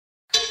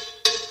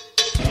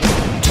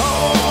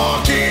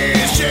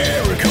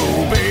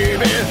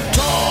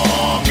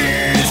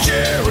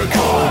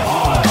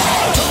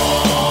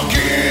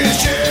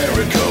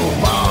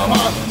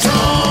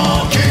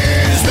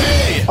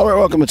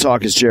Welcome to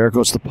Talk is Jericho.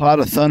 It's the pot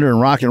of thunder and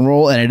rock and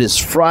roll, and it is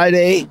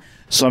Friday,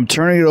 so I'm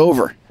turning it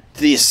over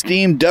to the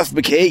esteemed Duff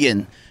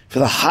McKagan for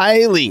the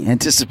highly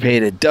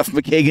anticipated Duff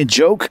McKagan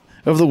joke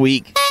of the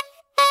week.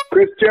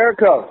 Chris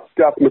Jericho,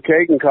 Duff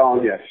McKagan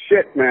calling you.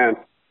 Shit, man.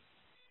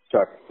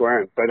 Sorry for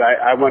swearing, but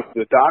I went to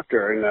the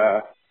doctor, and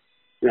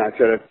I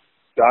said,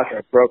 "Doctor,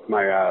 I broke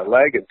my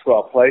leg in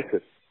 12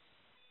 places."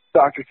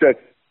 Doctor said,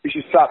 "You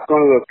should stop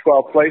going to those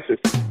 12 places."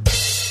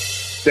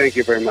 Thank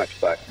you very much.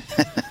 Bye.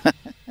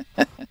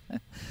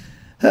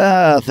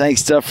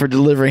 Thanks, Duff, for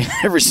delivering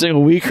every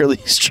single week, or at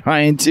least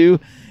trying to.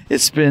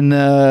 It's been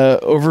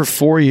over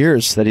 4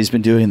 years that he's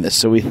been doing this,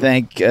 so we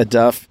thank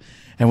Duff,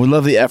 and we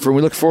love the effort.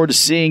 We look forward to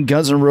seeing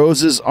Guns N'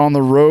 Roses on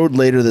the road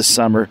later this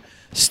summer.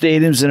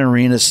 Stadiums and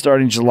arenas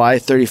starting July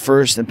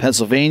 31st in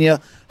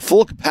Pennsylvania.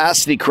 Full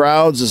capacity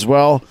crowds as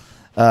well.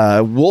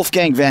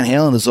 Wolfgang Van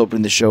Halen is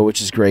opening the show, which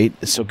is great.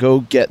 So go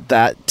get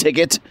that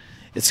ticket.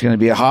 It's going to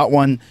be a hot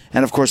one.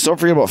 And, of course, don't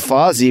forget about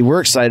Fozzy. We're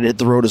excited to hit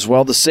the road as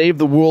well. The Save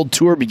the World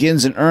Tour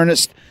begins in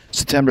earnest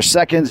September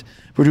 2nd.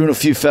 We're doing a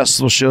few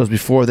festival shows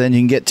before then.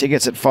 You can get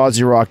tickets at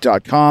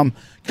FozzyRock.com.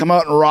 Come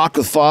out and rock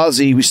with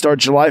Fozzy. We start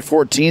July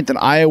 14th in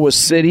Iowa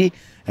City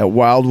at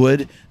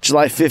Wildwood.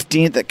 July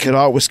 15th at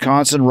Cadott,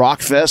 Wisconsin,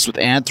 Rockfest with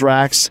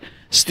Anthrax,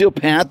 Steel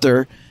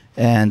Panther,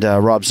 and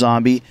Rob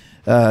Zombie.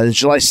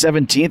 July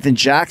 17th in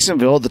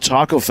Jacksonville, the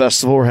Taco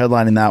Festival. We're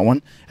headlining that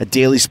one at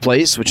Daly's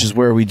Place, which is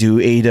where we do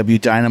AEW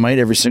Dynamite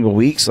every single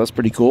week, so that's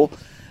pretty cool.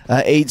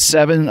 August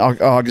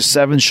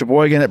 7th,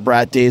 Sheboygan at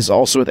Brat Days,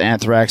 also with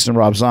Anthrax and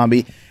Rob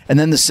Zombie. And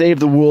then the Save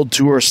the World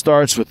Tour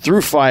starts with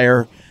Through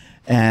Fire,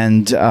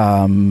 and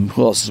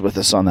who else is with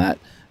us on that?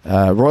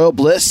 Royal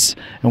Bliss,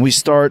 and we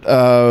start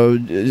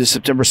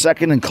September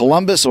 2nd in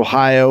Columbus,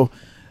 Ohio,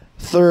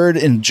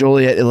 3rd in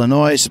Joliet,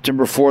 Illinois,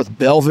 September 4th,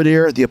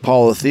 Belvedere, the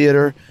Apollo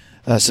Theater,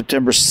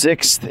 September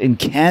 6th in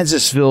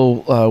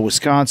Kansasville,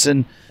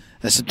 Wisconsin,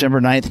 September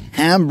 9th,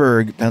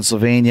 Hamburg,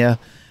 Pennsylvania,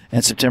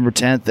 and September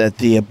 10th at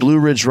the Blue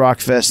Ridge Rock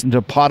Fest in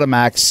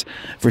Potomac,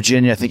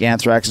 Virginia. I think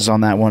Anthrax is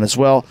on that one as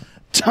well.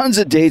 Tons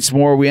of dates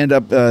more. We end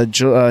up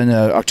on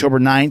October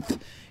 9th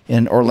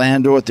in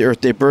Orlando at the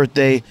Earth Day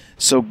Birthday.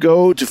 So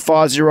go to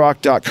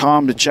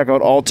FozzyRock.com to check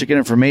out all ticket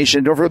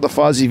information. Don't forget the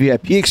Fozzy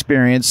VIP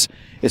experience.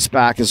 It's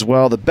back as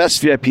well. The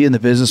best VIP in the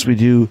business. We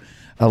do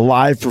a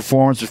live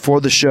performance before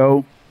the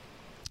show,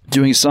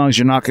 doing songs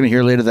you're not going to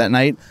hear later that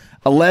night.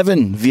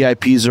 11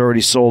 VIPs are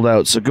already sold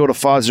out. So go to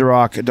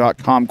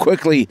FozzyRock.com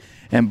quickly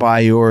and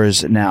buy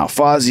yours now.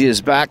 Fozzy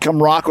is back.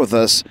 Come rock with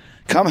us.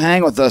 Come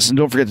hang with us, and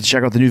don't forget to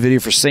check out the new video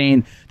for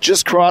Sane.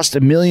 Just crossed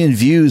 1 million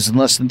views in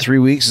less than 3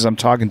 weeks as I'm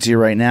talking to you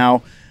right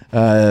now.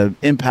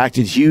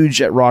 Impacted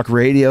huge at Rock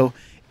Radio.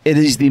 It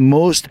is the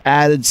most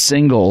added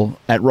single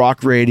at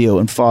Rock Radio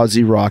in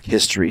Fozzy Rock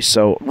history.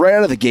 So right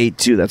out of the gate,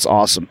 too. That's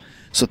awesome.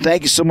 So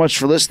thank you so much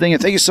for listening,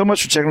 and thank you so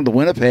much for checking out the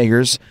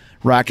Winnipeggers,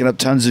 racking up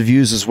tons of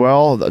views as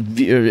well. The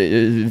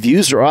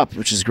views are up,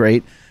 which is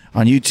great,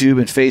 on YouTube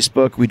and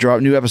Facebook. We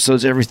drop new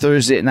episodes every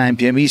Thursday at 9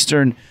 p.m.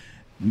 Eastern.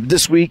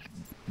 This week,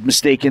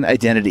 Mistaken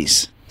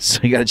Identities. So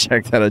you got to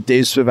check that out.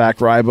 Dave Spivak,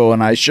 Rybo,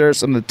 and I share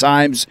some of the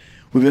times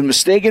we've been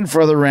mistaken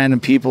for other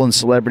random people and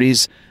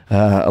celebrities.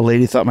 A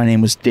lady thought my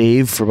name was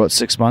Dave for about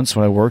 6 months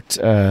when I worked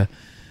at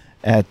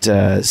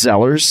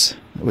Zellers,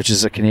 which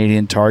is a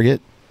Canadian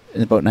Target,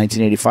 in about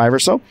 1985 or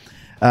so.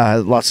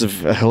 Lots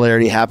of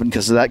hilarity happened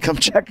because of that. Come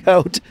check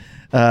out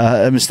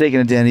Mistaken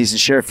Identities and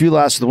share a few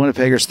laughs with the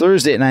Winnipeggers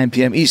Thursday at 9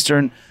 p.m.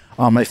 Eastern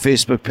on my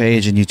Facebook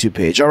page and YouTube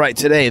page. All right,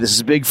 today, this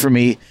is big for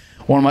me.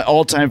 One of my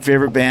all-time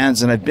favorite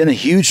bands, and I've been a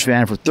huge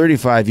fan for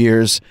 35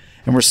 years,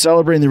 and we're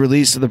celebrating the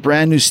release of the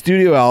brand new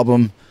studio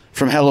album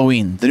from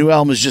Helloween. The new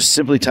album is just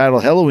simply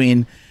titled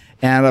Helloween,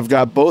 and I've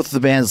got both the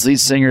band's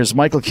lead singers,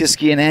 Michael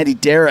Kiske and Andy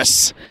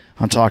Darris,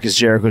 on Talk is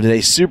Jericho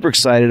today. Super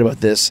excited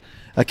about this.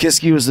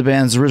 Kiske was the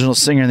band's original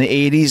singer in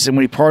the 80s, and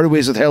when he parted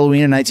ways with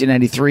Helloween in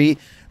 1993,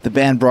 the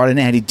band brought in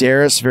Andy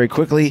Darris very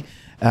quickly,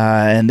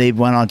 and they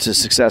went on to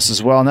success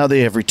as well. Now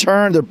they have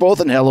returned. They're both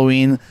in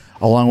Helloween,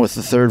 along with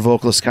the third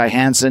vocalist, Kai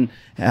Hansen,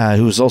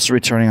 who is also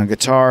returning on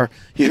guitar.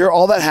 You hear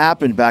all that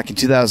happened back in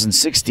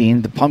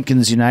 2016, the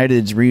Pumpkins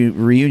United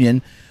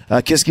reunion.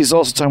 Kiske is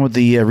also talking about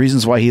the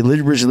reasons why he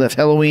originally left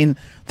Helloween,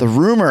 the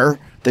rumor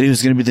that he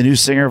was going to be the new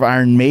singer of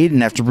Iron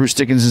Maiden after Bruce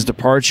Dickinson's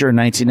departure in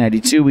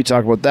 1992. We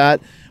talk about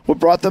that. What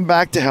brought them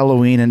back to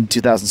Helloween in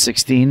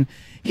 2016.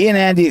 He and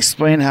Andy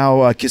explain how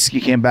Kiske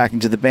came back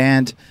into the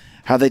band,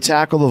 how they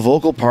tackle the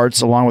vocal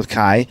parts along with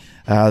Kai.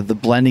 The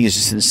blending is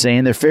just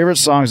insane. Their favorite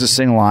songs to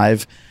sing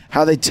live.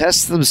 How they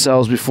test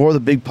themselves before the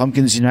big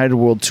Pumpkins United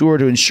World Tour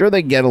to ensure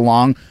they get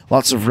along.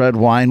 Lots of red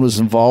wine was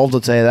involved, I'll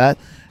tell you that.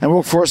 And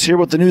we'll, of course, hear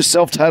about the new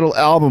self-titled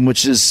album,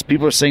 which is,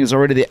 people are saying, is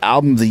already the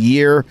album of the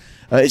year.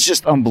 It's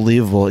just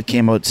unbelievable. It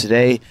came out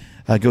today.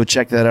 Go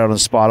check that out on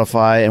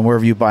Spotify and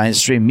wherever you buy and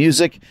stream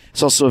music.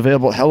 It's also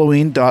available at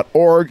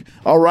Helloween.org.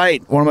 All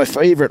right, one of my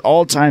favorite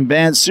all-time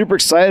bands. Super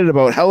excited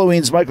about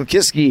Helloween's Michael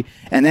Kiske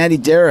and Andy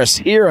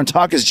Darris here on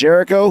Talk is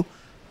Jericho,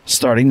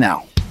 starting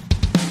now.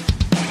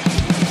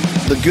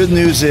 The good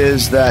news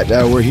is that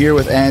we're here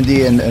with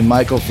Andy and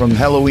Michael from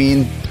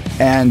Helloween,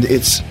 and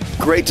it's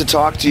great to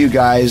talk to you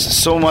guys.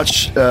 So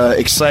much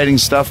exciting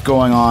stuff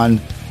going on.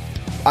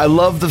 I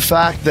love the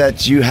fact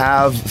that you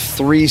have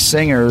 3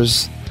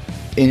 singers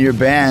in your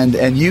band,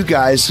 and you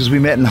guys, because we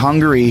met in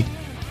Hungary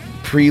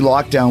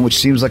pre-lockdown, which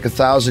seems like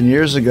 1,000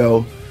 years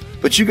ago,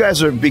 but you guys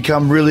have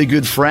become really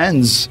good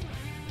friends,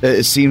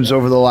 it seems,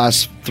 over the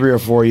last 3 or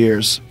 4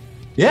 years.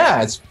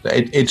 Yeah,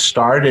 it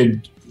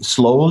started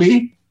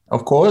slowly,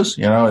 of course.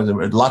 You know, there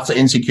were lots of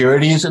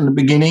insecurities in the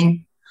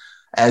beginning,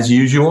 as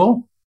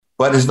usual.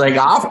 But it's like,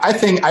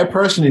 I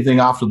personally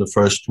think after the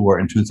first tour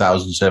in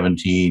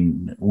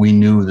 2017, we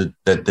knew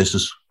that this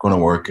is going to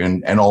work,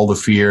 and all the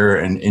fear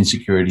and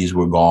insecurities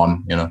were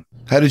gone, you know.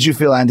 How did you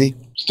feel, Andy?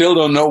 Still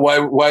don't know why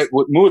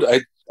what mood.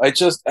 I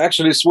just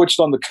actually switched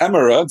on the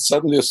camera and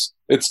suddenly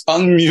it's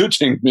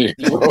unmuting me.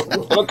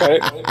 Okay.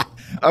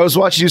 I was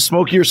watching you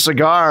smoke your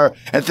cigar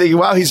and thinking,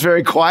 wow, he's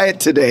very quiet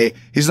today.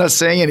 He's not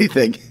saying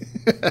anything.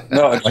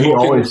 No, he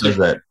always says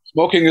that.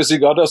 Smoking a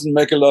cigar doesn't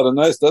make a lot of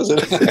noise, does it?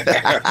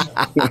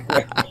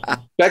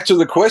 Back to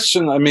the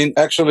question. I mean,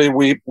 actually,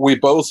 we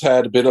both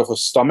had a bit of a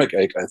stomach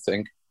ache, I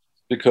think,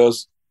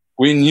 because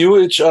we knew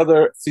each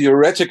other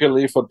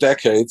theoretically for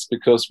decades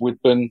because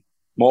we'd been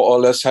more or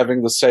less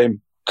having the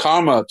same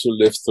karma to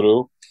live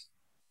through.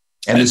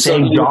 And the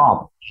same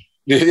job.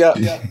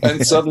 Yeah.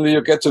 And suddenly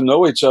you get to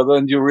know each other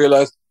and you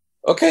realize,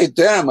 okay,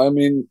 damn, I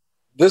mean,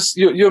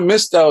 you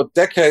missed out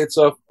decades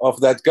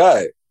of that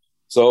guy.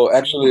 So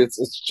actually,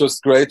 it's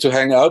just great to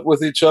hang out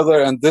with each other.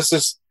 And this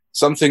is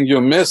something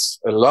you miss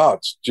a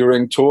lot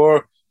during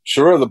tour.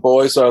 Sure, the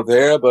boys are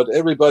there, but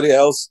everybody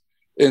else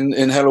in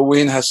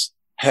Helloween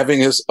having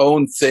his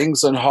own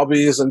things and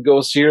hobbies and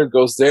goes here,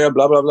 goes there,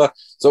 blah, blah, blah.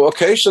 So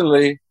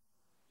occasionally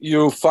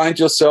you find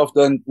yourself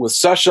then with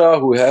Sasha,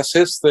 who has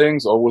his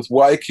things, or with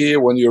Waiki.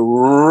 When you're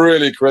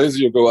really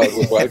crazy, you go out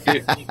with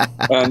Waiki.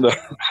 And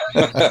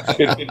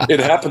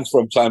it happens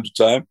from time to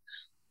time.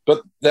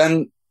 But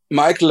then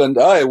Michael and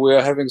I,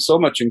 we're having so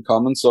much in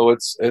common, so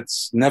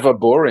it's never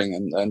boring,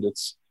 and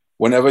it's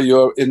whenever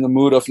you're in the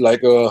mood of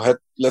like,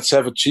 let's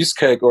have a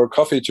cheesecake or a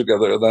coffee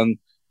together, then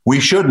we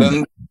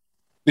shouldn't.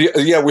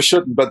 We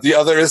shouldn't, but the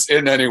other is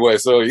in anyway.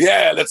 So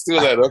yeah, let's do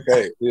that.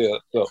 Okay, yeah.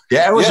 So,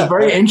 it was a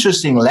very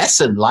interesting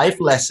life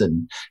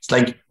lesson. It's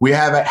like we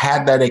have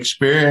had that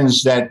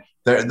experience that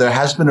there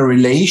has been a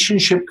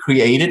relationship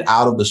created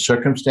out of the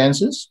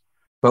circumstances,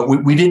 but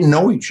we didn't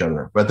know each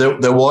other. But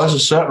there was a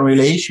certain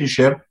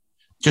relationship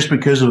just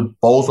because of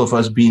both of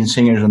us being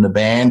singers in the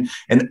band.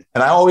 And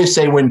I always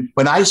say when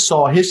I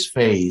saw his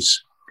face,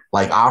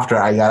 like after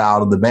I got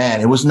out of the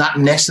band, it was not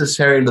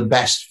necessarily the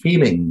best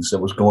feelings that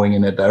was going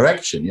in that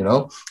direction, you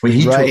know, when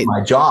he took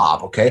my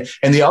job. Okay.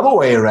 And the other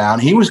way around,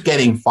 he was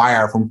getting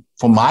fire from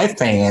my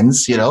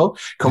fans, you know,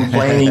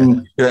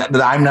 complaining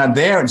that I'm not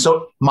there. And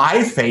so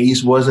my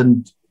face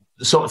wasn't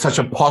such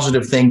a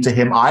positive thing to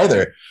him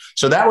either.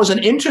 So that was an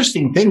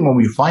interesting thing when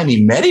we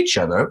finally met each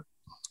other,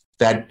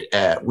 that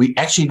we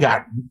actually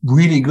got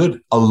really good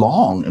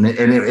along. And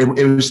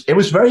it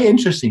was very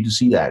interesting to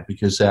see that,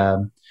 because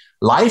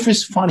life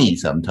is funny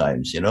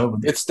sometimes, you know.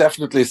 It's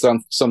definitely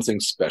something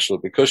special,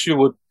 because you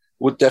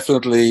would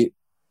definitely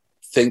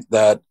think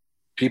that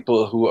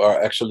people who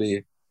are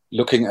actually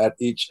looking at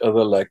each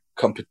other like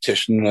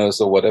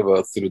competitioners or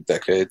whatever through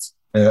decades,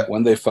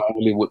 when they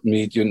finally would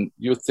meet,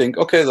 you think,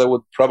 okay, there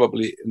would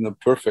probably in the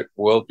perfect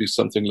world be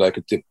something like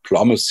a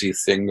diplomacy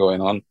thing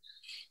going on.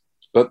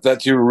 But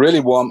that you really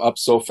warm up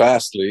so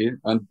fastly,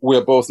 and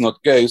we're both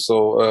not gay,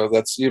 so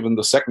that's even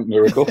the second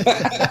miracle.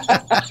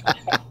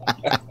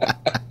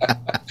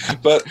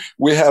 But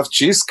we have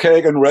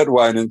cheesecake and red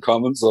wine in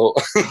common, so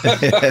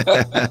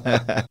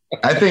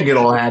I think it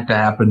all had to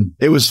happen.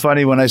 It was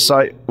funny when I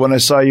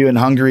saw you in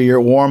Hungary.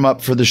 Your warm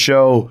up for the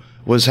show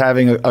was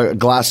having a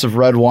glass of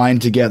red wine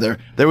together.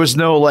 There was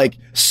no like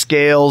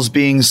scales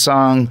being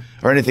sung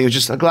or anything. It was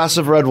just a glass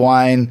of red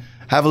wine,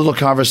 have a little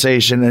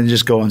conversation, and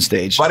just go on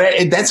stage.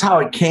 But that's how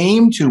it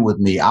came to with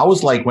me. I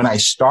was like, when I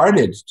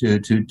started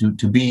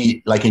to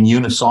be like in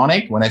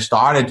Unisonic, when I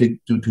started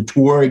to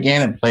tour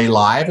again and play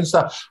live and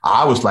stuff,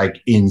 I was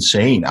like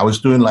insane. I was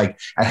doing like,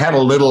 I had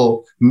a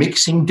little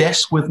mixing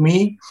desk with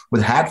me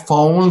with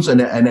headphones and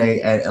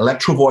a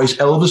Electro Voice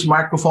Elvis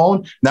microphone.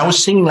 And I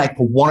was singing like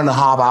for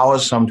 1.5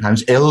 hours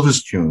sometimes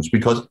Elvis tunes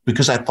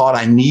because I thought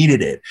I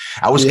needed it.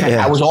 I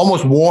was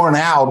almost worn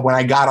out when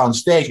I got on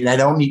stage, and I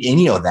don't need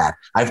any of that.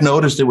 I've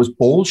noticed it was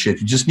bullshit.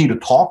 You just need to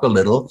talk a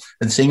little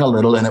and sing a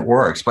little and it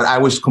works. But I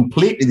was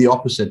completely the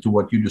opposite to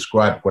what you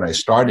described when I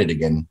started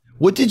again.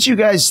 What did you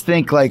guys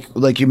think,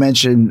 like you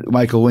mentioned,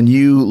 Michael, when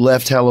you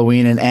left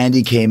Helloween and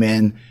Andy came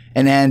in?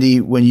 And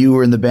Andy, when you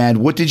were in the band,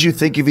 what did you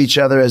think of each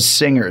other as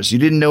singers? You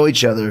didn't know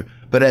each other,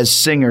 but as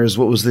singers,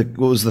 what was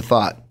the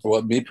thought?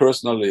 Well, me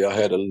personally, I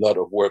had a lot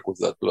of work with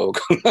that bloke.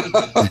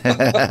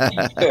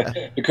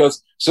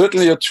 Because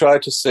certainly you try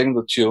to sing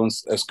the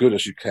tunes as good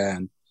as you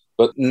can.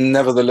 But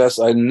nevertheless,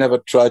 I never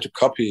try to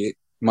copy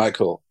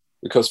Michael,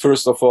 because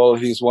first of all,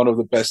 he's one of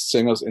the best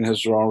singers in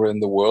his genre in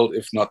the world,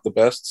 if not the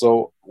best.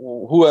 So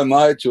who am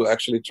I to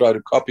actually try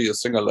to copy a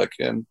singer like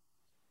him?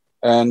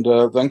 And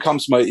then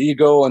comes my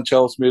ego and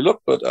tells me,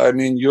 look, but I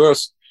mean, you're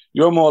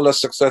more or less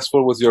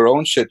successful with your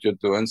own shit you're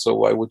doing, so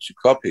why would you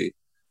copy?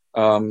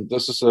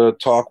 This is a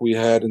talk we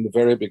had in the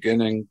very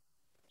beginning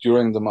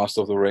during the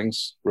Master of the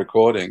Rings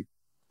recording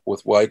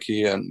with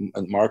Waiki and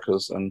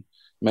Marcus, and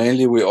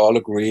mainly we all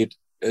agreed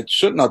it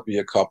should not be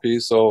a copy,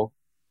 so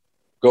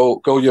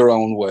go your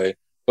own way.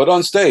 But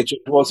on stage,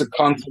 it was a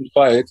constant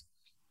fight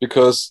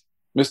because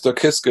Mr.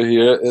 Kiske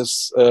here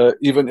is,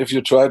 even if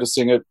you try to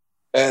sing it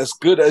as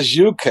good as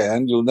you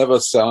can, you'll never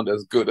sound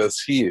as good as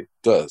he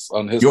does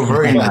on his. You're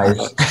very nice.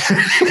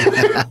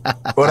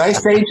 What I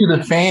say to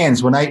the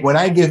fans when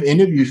I give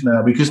interviews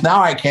now, because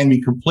now I can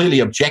be completely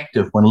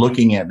objective when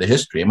looking at the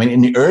history. I mean, in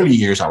the early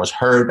years, I was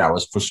hurt, I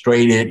was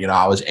frustrated,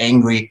 I was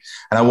angry,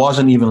 and I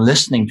wasn't even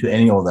listening to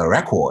any of the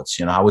records.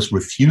 I was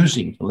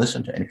refusing to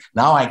listen to any.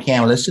 Now I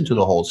can listen to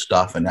the whole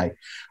stuff, and I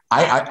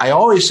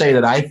always say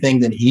that I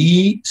think that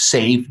he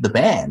saved the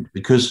band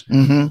because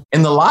in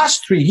the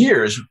last 3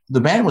 years, the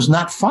band was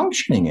not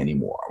functioning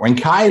anymore. When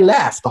Kai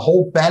left, the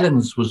whole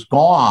balance was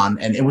gone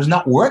and it was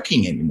not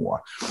working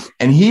anymore.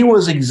 And he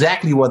was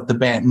exactly what the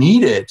band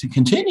needed to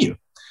continue.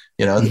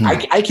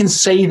 I can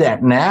say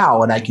that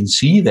now and I can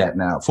see that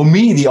now. For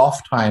me, the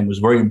off time was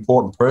very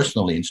important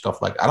personally and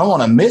stuff like that. I don't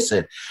want to miss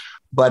it.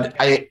 But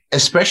I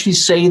especially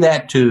say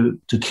that to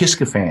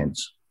Kiske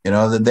fans,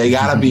 that they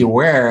got to be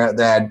aware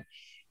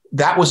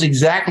that was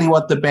exactly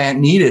what the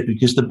band needed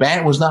because the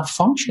band was not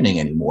functioning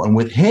anymore. And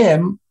with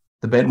him,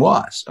 the band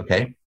was,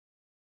 okay?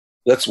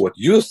 That's what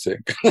you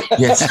think.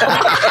 Yes.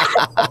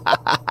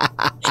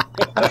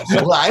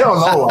 Well, I don't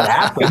know what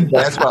happened.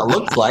 But that's what it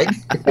looks like.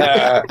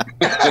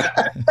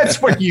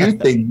 That's what you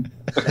think.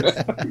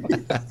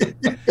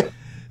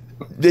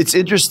 It's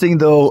interesting,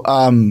 though,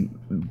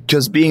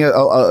 because being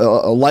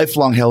a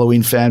lifelong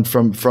Helloween fan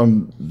from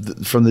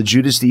the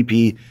Judas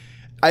EP,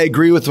 I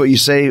agree with what you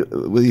say,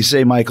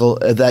 Michael,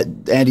 that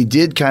Andy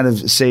did kind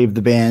of save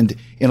the band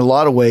in a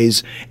lot of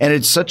ways. And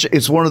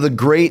it's one of the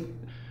great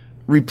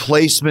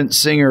replacement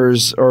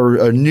singers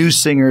or new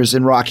singers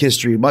in rock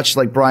history, much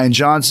like Brian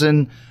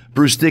Johnson,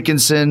 Bruce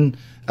Dickinson,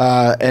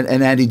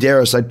 and Andy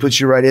Darris. I'd put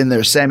you right in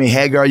there. Sammy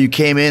Hagar, you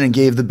came in and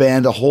gave the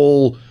band a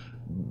whole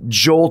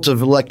jolt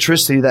of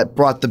electricity that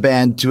brought the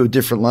band to a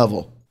different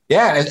level.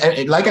 Yeah,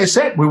 and like I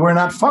said, we were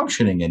not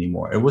functioning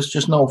anymore. It was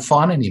just no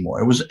fun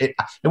anymore. It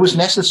was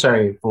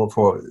necessary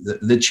for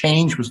the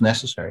change was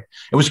necessary.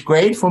 It was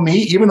great for me,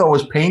 even though it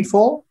was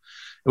painful.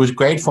 It was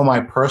great for my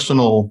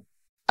personal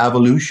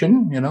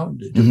evolution,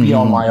 to be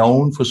on my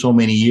own for so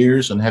many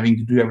years and having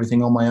to do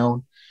everything on my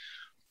own.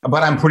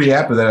 But I'm pretty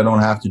happy that I don't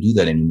have to do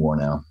that anymore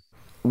now.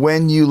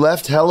 When you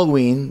left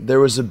Helloween,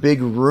 there was a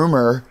big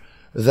rumor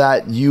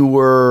that you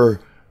were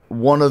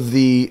one of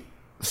the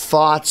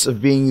thoughts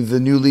of being the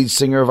new lead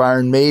singer of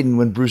Iron Maiden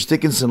when Bruce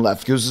Dickinson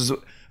left. Because it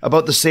was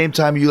about the same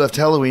time you left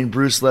Helloween,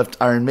 Bruce left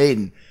Iron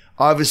Maiden.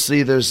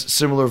 Obviously, there's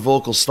similar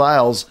vocal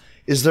styles.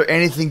 Is there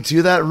anything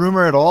to that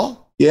rumor at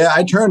all? Yeah,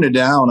 I turned it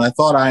down. I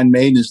thought Iron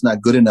Maiden is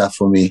not good enough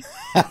for me.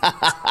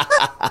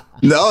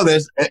 No,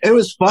 it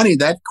was funny.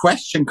 That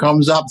question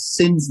comes up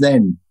since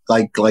then.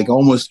 Like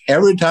almost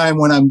every time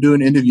when I'm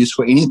doing interviews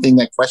for anything,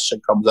 that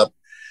question comes up.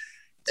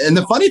 And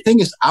the funny thing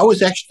is, I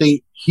was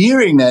actually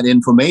hearing that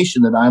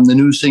information that I'm the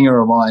new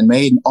singer of Iron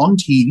Maiden on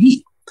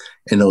TV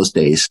in those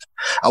days.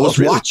 I was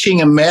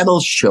watching a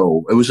metal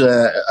show. It was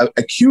a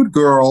cute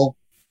girl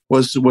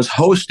was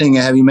hosting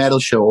a heavy metal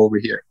show over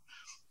here.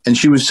 And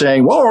she was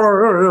saying,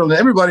 "Whoa,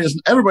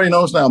 everybody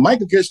knows now.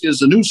 Michael Kiske is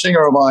the new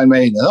singer of Iron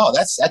Maiden." Oh,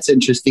 that's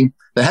interesting.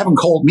 They haven't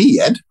called me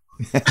yet.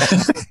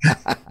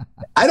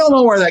 I don't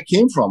know where that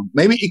came from.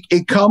 Maybe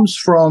it came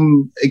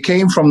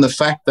from the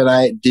fact that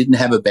I didn't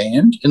have a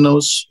band in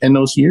those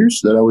years,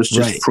 that I was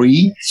just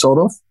free, sort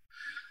of.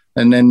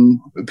 And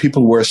then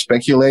people were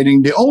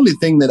speculating. The only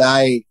thing that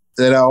I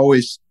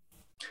always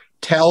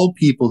tell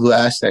people who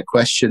ask that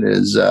question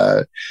is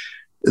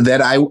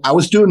that I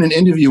was doing an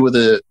interview with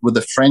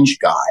a French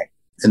guy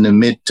in the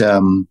mid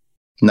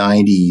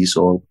 90s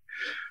or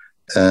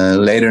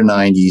later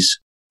 90s.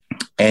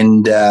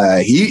 And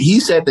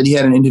he said that he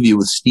had an interview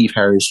with Steve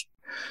Harris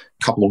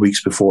a couple of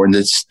weeks before, and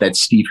that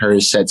Steve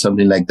Harris said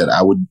something like that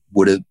I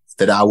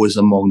that I was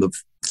among the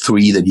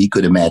three that he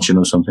could imagine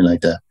or something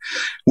like that,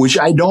 which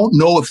I don't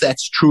know if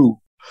that's true.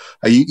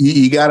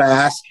 You got to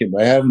ask him.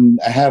 I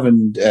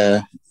haven't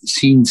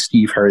seen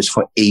Steve Harris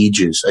for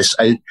ages.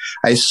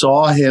 I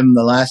saw him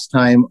the last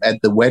time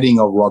at the wedding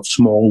of Rod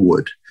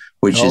Smallwood,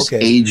 which is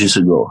ages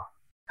ago.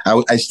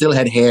 I still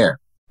had hair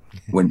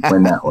when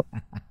that was.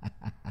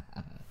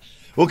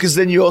 Well, because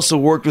then you also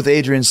worked with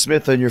Adrian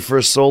Smith on your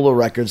first solo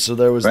record, so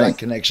there was that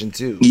connection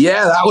too.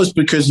 Yeah, that was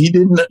because he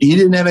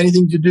didn't have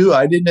anything to do.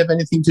 I didn't have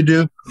anything to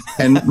do,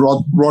 and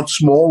Rod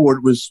Smallwood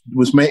was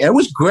made. It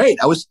was great.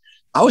 I was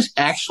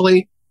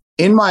actually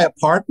in my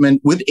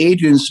apartment with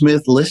Adrian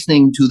Smith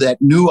listening to that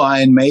new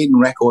Iron Maiden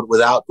record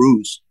without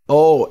Bruce.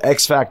 Oh,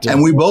 X Factor.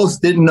 And we both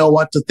didn't know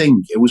what to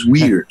think. It was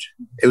weird.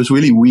 It was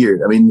really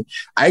weird. I mean,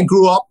 I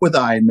grew up with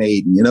Iron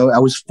Maiden. I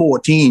was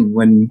 14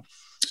 when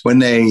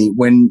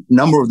when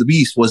Number of the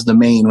Beast was the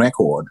main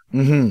record,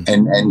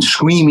 and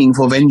Screaming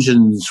for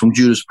Vengeance from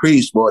Judas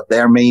Priest was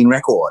their main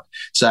record.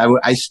 So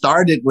I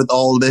started with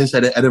all this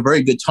at a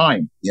very good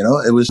time. You know,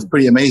 it was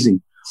pretty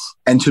amazing.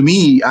 And to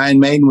me, Iron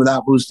Maiden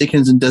without Bruce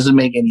Dickinson doesn't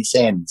make any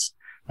sense.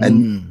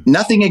 And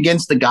nothing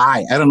against the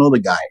guy. I don't know the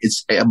guy.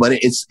 But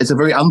it's a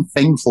very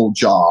unthankful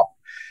job,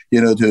 you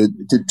know, to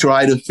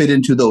try to fit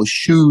into those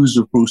shoes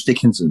of Bruce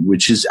Dickinson,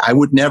 which is, I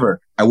would never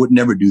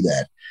do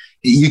that.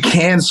 You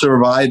can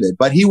survive it,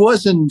 but he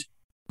wasn't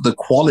the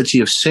quality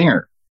of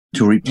singer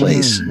to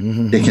replace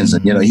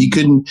Dickinson. You know, he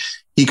couldn't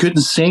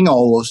sing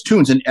all those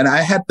tunes. And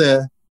I had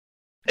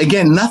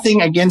again,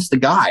 nothing against the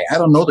guy. I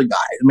don't know the guy.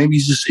 Maybe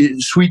he's just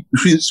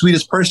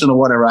sweetest person or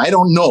whatever. I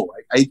don't know.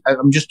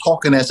 I'm just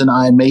talking as an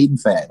Iron Maiden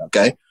fan.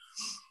 Okay.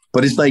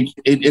 But it's like,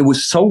 it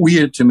was so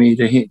weird to me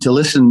to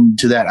listen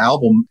to that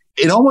album.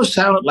 It almost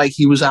sounded like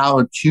he was out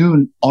of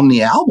tune on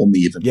the album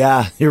even.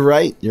 Yeah, you're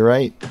right.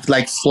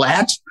 Like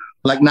flat,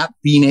 like not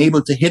being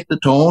able to hit the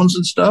tones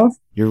and stuff.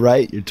 You're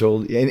right. You're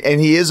totally, and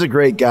he is a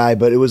great guy,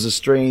 but it was a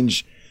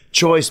strange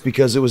choice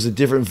because it was a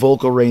different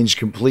vocal range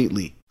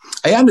completely.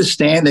 I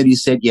understand that he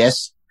said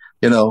yes,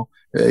 you know,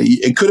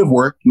 it could have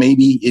worked.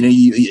 Maybe, you know,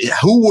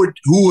 who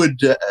would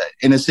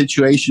in a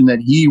situation that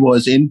he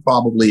was in,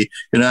 probably,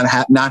 you know,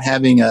 not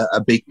having a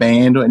big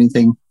band or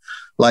anything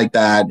like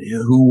that,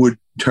 who would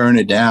turn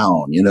it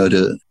down, you know,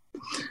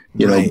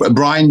 you know,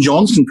 Brian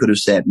Johnson could have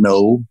said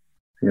no,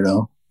 you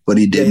know, but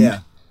he didn't. Yeah.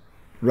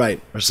 Right.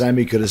 Or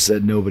Sammy could have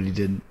said no, but he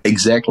didn't.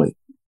 Exactly.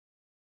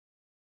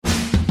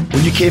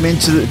 When you came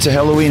into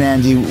Helloween,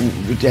 Andy,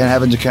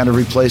 having to kind of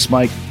replace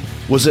Mike,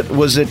 was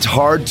it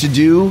hard to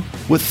do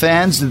with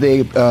fans? Did they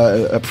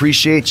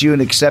appreciate you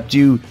and accept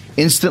you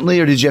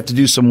instantly, or did you have to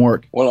do some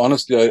work? Well,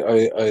 honestly,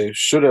 I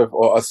should have,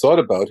 or I thought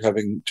about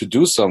having to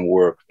do some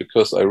work,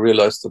 because I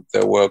realized that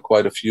there were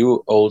quite a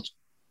few old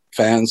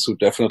fans who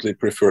definitely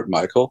preferred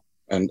Michael,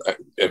 and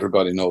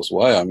everybody knows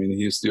why. I mean,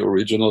 he's the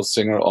original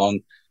singer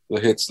on the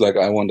hits like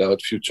I Want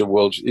Out, Future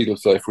World, Eagle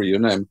Fly Free, you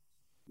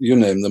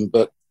name them.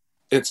 But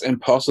it's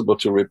impossible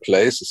to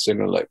replace a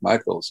singer like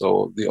Michael.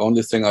 So the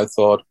only thing I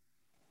thought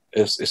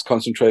is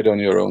concentrate on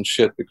your own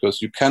shit,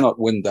 because you cannot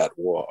win that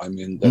war. I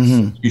mean,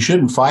 that's, you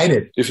shouldn't fight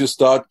it. If you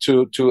start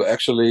to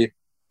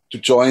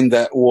join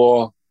that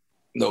war,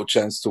 no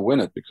chance to win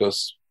it,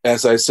 because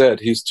as I said,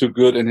 he's too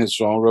good in his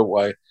genre.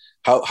 Why?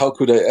 How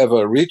could I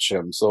ever reach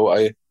him? So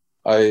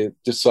I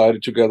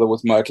decided together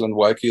with Michael and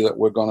Wyke that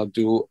we're gonna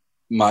do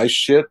my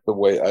shit the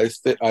way I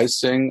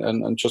sing,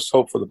 and just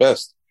hope for the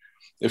best.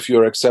 If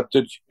you're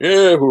accepted,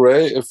 yeah,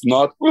 hooray! If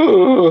not,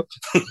 but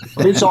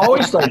it's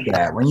always like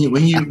that. When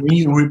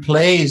you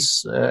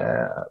replace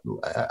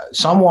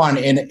someone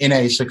in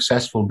a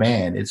successful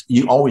band,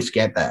 you always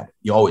get that.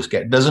 You always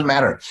get. It doesn't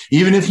matter.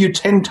 Even if you're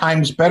 10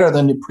 times better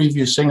than the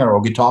previous singer or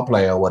guitar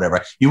player or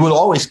whatever, you will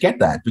always get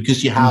that,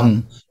 because you have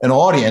an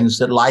audience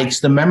that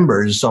likes the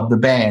members of the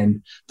band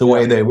the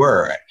way they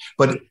were.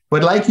 But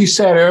like you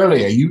said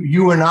earlier,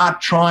 you were not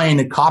trying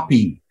to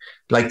copy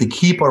like the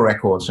Keeper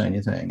records or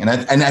anything. And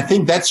I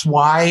think that's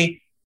why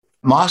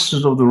Master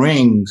of the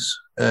Ring.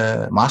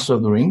 It's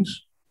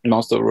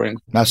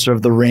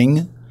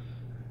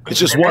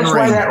just one ring. That's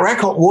why that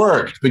record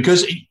worked,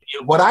 because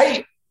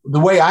the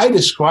way I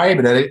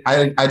describe it,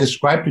 I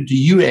described it to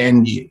you,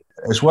 Andy,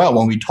 as well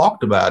when we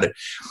talked about it.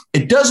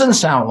 It doesn't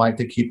sound like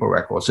the Keeper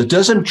records. It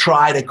doesn't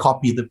try to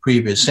copy the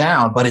previous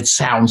sound, but it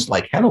sounds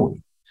like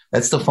Helloween.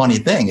 That's the funny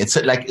thing. It's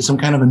like some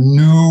kind of a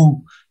new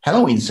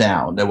Helloween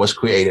sound that was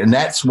created. And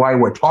that's why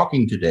we're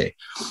talking today.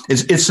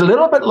 It's a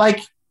little bit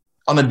like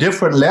on a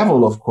different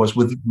level, of course,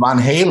 with Van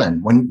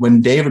Halen.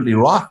 When David Lee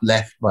Roth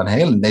left Van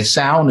Halen, they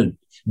sounded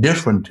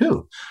different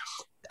too.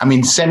 I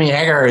mean, Sammy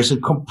Hagar is a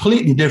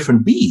completely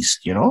different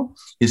beast, you know.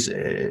 He's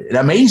an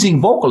amazing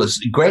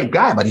vocalist, a great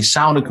guy, but he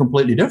sounded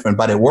completely different.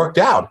 But it worked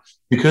out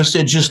because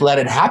they just let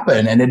it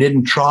happen, and they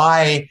didn't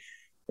try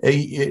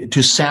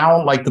to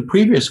sound like the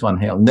previous Van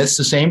Halen. That's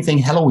the same thing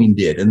Helloween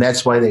did, and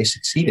that's why they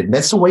succeeded. And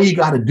that's the way you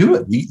got to do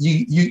it.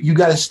 You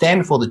got to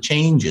stand for the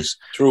changes.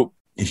 True.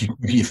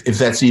 If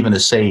that's even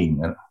a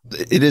saying.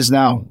 It is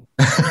now.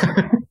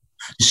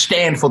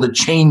 Stand for the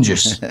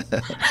changes.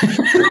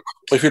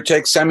 If you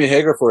take Sammy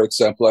Hagar, for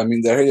example, I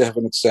mean, there you have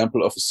an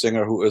example of a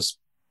singer who is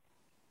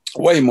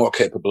way more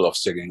capable of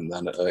singing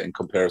than in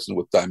comparison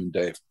with Diamond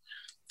Dave.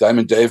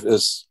 Diamond Dave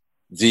is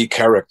the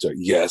character,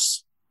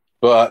 yes,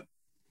 but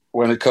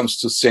when it comes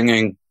to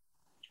singing,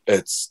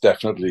 it's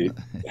definitely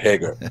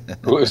Hagar.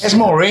 Has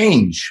more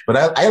range, but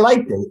I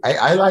like Dave.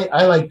 I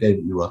like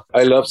David Lee Roth.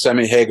 I love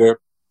Sammy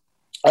Hagar.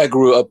 I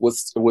grew up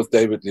with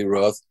David Lee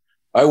Roth.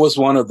 I was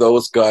one of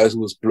those guys who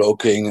was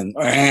bloking and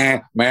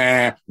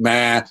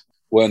meh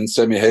when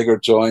Sammy Hagar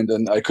joined,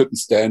 and I couldn't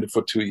stand it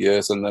for 2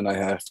 years, and then I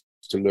had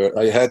to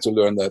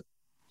learn that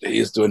he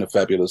is doing a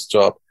fabulous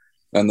job,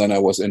 and then I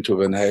was into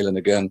Van Halen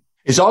again.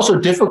 It's also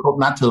difficult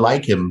not to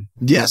like him.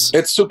 Yes.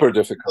 It's super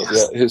difficult.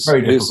 Yes.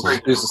 Yeah,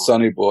 he's a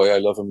sunny boy. I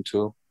love him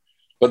too.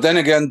 But then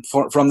again,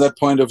 from that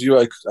point of view,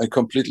 I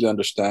completely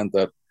understand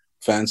that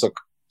fans are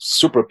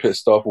super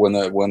pissed off when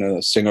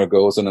a singer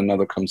goes and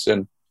another comes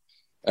in.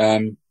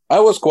 And I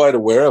was quite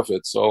aware of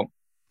it. So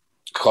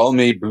call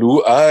me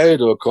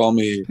blue-eyed or call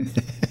me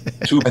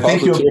too I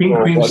think your positive Pink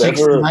or Cream whatever.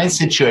 69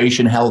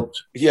 situation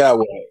helped. Yeah,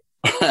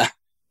 well,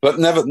 but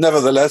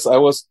nevertheless,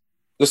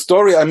 the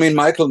story. I mean,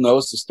 Michael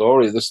knows the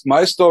story.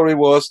 My story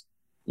was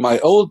my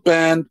old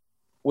band,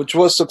 which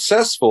was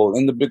successful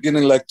in the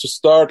beginning, like to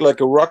start like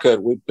a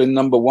rocket. We've been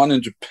 #1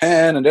 in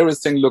Japan and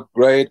everything looked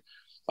great.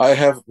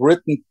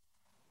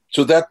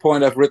 To that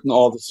point, I've written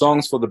all the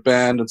songs for the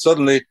band, and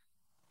suddenly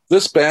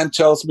this band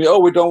tells me, oh,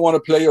 we don't want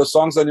to play your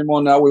songs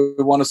anymore. Now we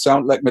want to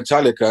sound like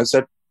Metallica. I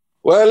said,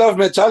 well, I love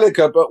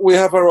Metallica, but we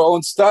have our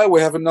own style.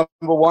 We have a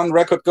 #1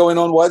 record going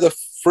on. Why the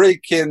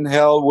freaking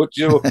hell would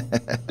you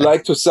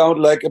like to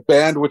sound like a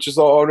band which is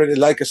already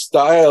like a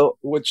style?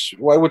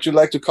 Why would you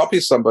like to copy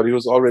somebody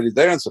who's already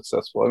there and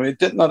successful? I mean, I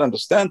did not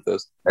understand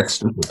this. That's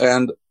stupid.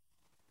 And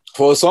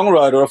for a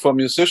songwriter or for a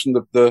musician,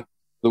 the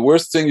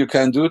worst thing you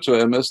can do to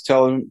him is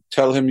tell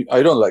him,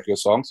 I don't like your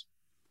songs,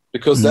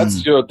 because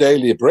that's your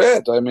daily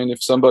bread. I mean,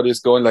 if somebody is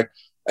going like,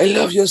 I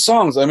love your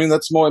songs, I mean,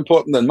 that's more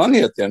important than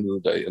money at the end of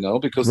the day,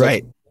 because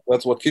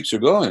that's what keeps you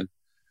going.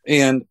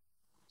 And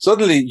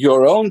suddenly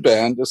your own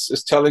band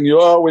is telling you,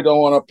 oh, we don't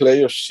want to play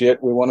your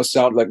shit. We want to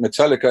sound like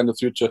Metallica in the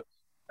future.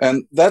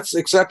 And that's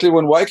exactly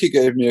when Wyke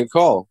gave me a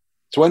call,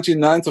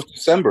 29th of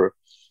December.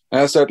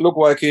 And I said, look,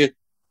 Wyke,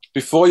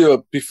 before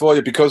you,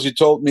 because he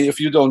told me if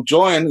you don't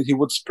join, he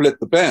would split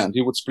the band.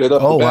 He would split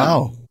up the band. Oh,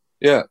 wow.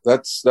 Yeah,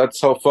 that's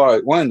how far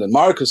it went. And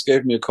Marcus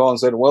gave me a call and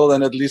said, well,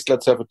 then at least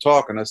let's have a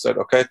talk. And I said,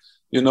 okay,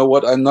 you know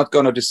what? I'm not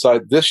going to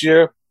decide this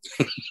year.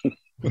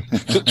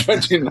 The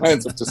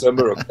 29th of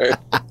December, okay?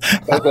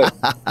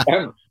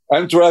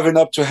 I'm driving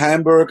up to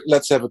Hamburg.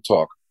 Let's have a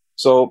talk.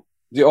 So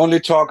the only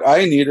talk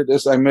I needed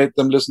is I made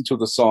them listen to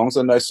the songs,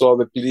 and I saw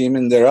the gleam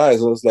in their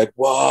eyes. I was like,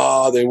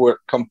 wow, they were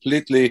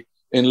completely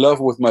in love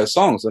with my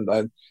songs. And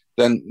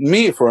then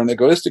me, for an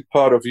egoistic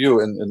part of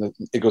you and an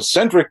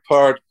egocentric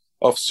part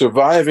of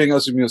surviving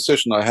as a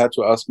musician, I had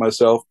to ask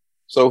myself,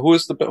 so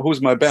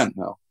who's my band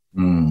now?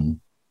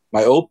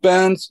 My old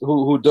band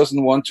who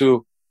doesn't want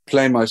to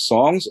play my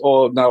songs,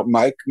 or now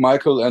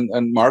Michael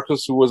and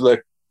Marcus, who was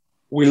like,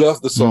 we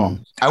love the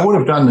song. I would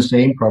have done the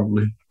same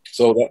probably.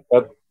 So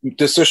that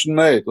decision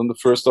made on the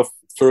 1st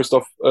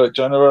of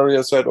January,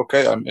 I said,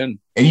 okay, I'm in.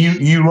 And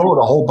you wrote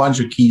a whole bunch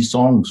of key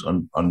songs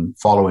on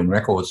following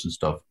records and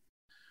stuff.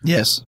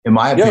 Yes. In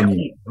my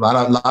opinion, a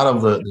lot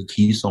of the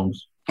key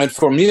songs. And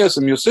for me as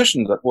a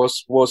musician, that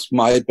was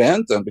my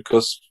band then,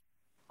 because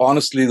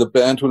honestly, the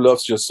band who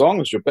loves your song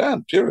is your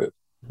band, period.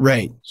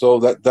 Right. So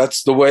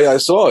that's the way I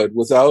saw it.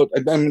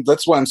 I mean,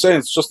 that's why I'm saying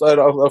it's just out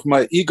of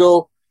my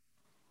ego.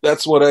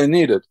 That's what I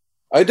needed.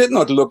 I did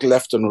not look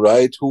left and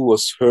right who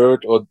was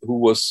hurt or who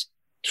was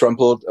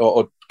trampled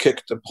or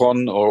kicked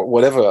upon or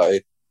whatever.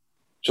 I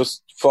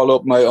just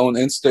followed my own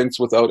instincts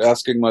without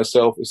asking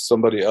myself, is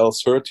somebody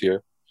else hurt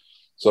here?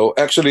 So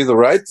actually the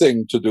right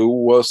thing to do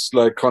was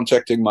like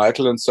contacting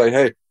Michael and say,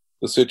 hey,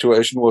 the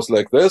situation was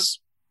like this.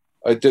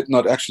 I did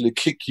not actually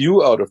kick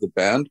you out of the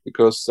band,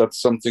 because that's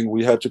something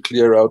we had to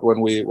clear out when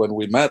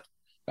we met.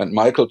 And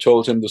Michael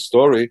told him the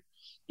story,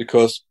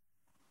 because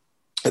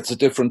it's a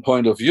different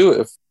point of view.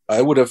 If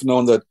I would have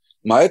known that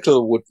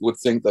Michael would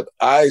think that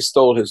I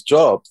stole his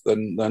job,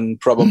 then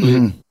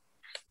probably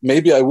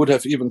maybe I would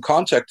have even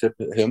contacted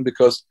him,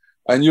 because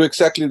I knew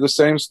exactly the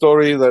same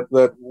story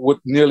that would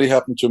nearly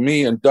happen to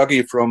me and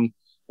Dougie from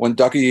when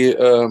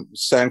Dougie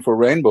sang for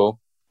Rainbow.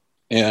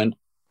 And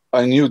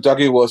I knew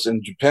Dougie was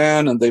in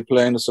Japan and they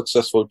playing a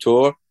successful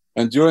tour.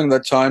 And during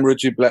that time,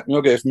 Richie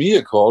Blackmore gave me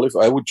a call if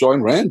I would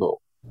join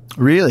Rainbow.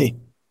 Really?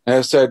 And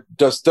I said,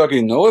 does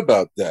Dougie know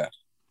about that?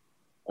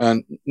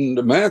 And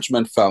the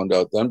management found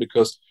out then,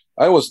 because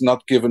I was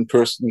not given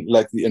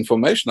the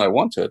information I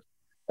wanted.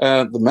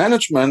 And the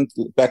management,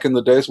 back in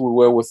the days, we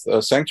were with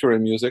Sanctuary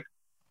Music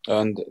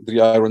and the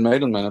Iron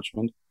Maiden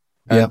management.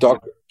 And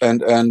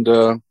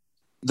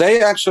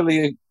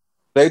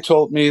they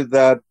told me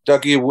that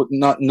Dougie would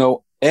not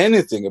know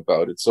anything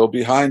about it. So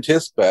behind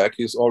his back,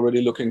 he's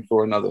already looking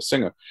for another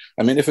singer.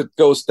 I mean, if it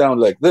goes down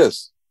like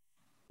this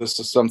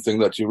is something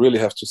that you really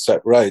have to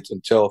set right.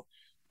 Until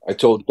I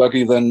told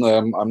Dougie, then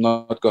I'm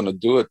not going to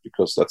do it,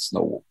 because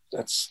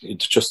you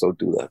just don't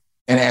do that.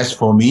 And as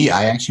for me,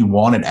 I actually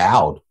wanted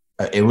out.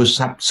 It was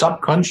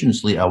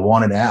subconsciously I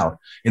wanted out.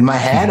 In my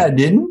head, I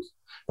didn't,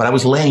 but I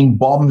was laying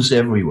bombs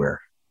everywhere.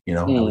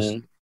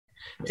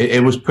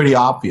 It was pretty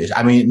obvious.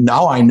 I mean,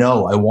 now I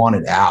know I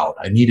wanted out.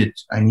 I needed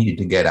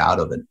to get out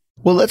of it.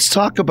 Well, let's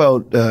talk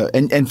about,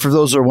 and for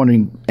those who are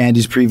wondering,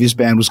 Andy's previous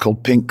band was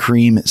called Pink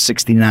Cream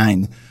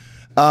 69.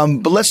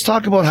 But let's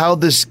talk about how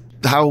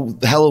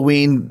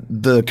Helloween,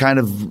 the kind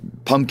of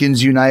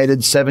Pumpkins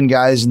United, 7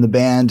 guys in the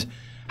band,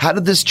 how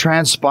did this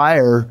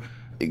transpire?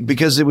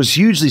 Because it was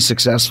hugely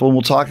successful, and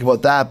we'll talk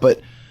about that.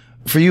 But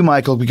for you,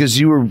 Michael, because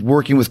you were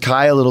working with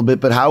Kai a little bit,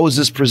 but how was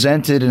this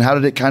presented and how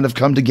did it kind of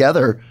come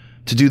together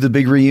to do the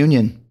big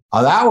reunion?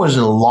 That was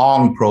a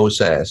long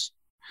process.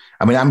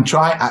 I mean,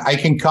 I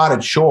can cut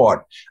it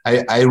short.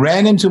 I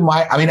ran into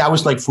I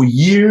was like, for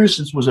years,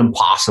 this was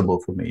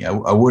impossible for me.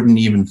 I wouldn't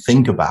even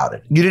think about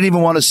it. You didn't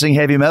even want to sing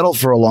heavy metal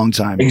for a long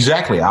time.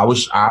 Exactly. I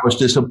was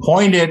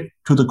disappointed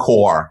to the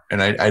core,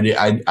 and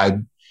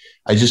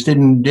I just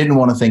didn't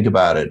want to think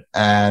about it.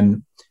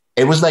 And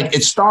it was like,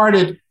 it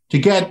started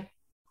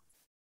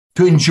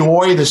to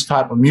enjoy this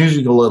type of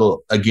music a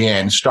little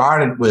again.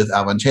 Started with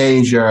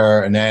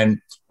Avantasia, and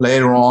then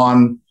later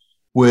on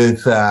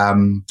with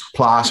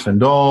Place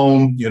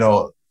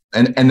Vendôme,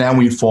 and then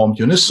we formed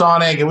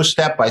Unisonic. It was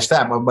step by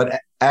step. But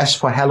as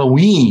for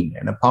Helloween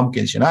and the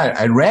Pumpkins United,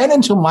 I ran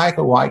into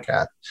Michael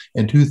Weikath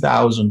in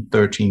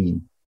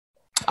 2013.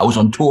 I was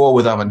on tour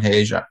with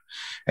Avantasia,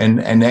 and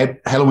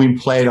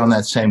Helloween played on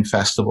that same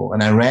festival,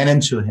 and I ran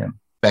into him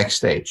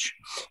backstage,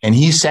 and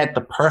he said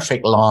the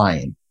perfect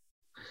line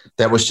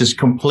that was just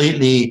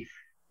completely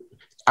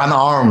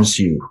unarms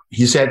you.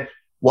 He said,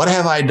 "What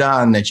have I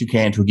done that you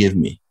can't forgive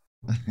me?"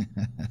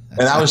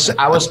 And I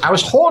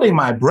was holding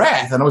my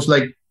breath, and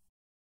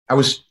I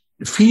was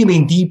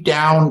feeling deep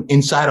down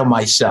inside of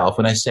myself,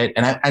 and I said,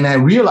 and I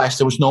realized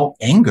there was no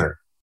anger.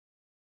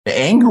 The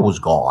anger was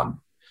gone.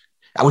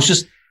 I was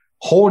just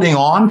holding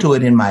on to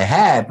it in my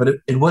head, but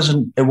it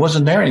wasn't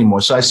there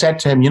anymore. So I said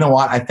to him, "You know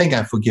what? I think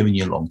I've forgiven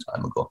you a long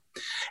time ago."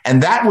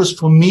 And that was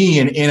for me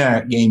an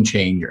inner game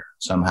changer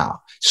somehow.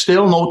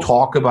 Still no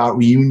talk about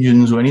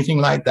reunions or anything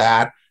like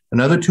that.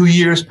 Another 2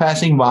 years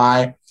passing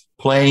by,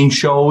 playing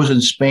shows in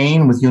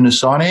Spain with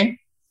Unisonic.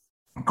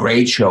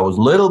 Great shows,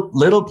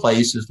 little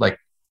places, like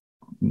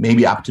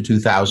maybe up to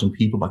 2,000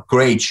 people, but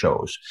great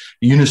shows.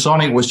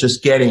 Unisonic was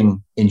just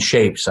getting in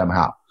shape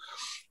somehow.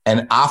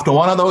 And after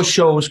one of those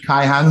shows,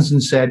 Kai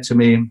Hansen said to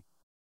me,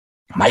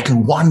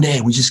 "Michael, one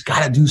day we just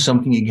got to do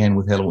something again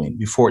with Helloween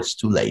before it's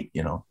too late,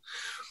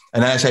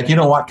 And I said, "You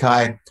know what,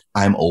 Kai?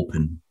 I'm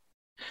open."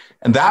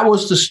 And that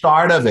was the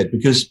start of it,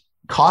 because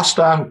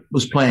Costa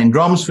was playing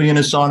drums for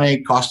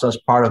Unisonic. Costa's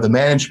part of the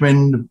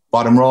management,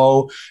 bottom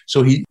row.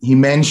 So he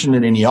mentioned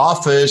it in the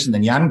office, and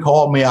then Jan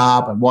called me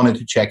up and wanted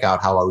to check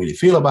out how I really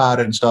feel about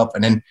it and stuff.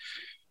 And then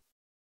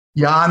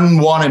Jan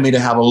wanted me to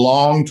have a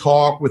long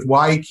talk with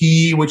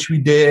Waiki, which we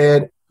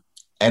did,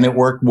 and it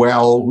worked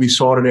well. We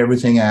sorted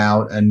everything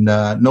out and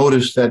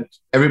noticed that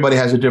everybody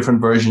has a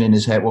different version in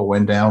his head what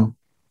went down.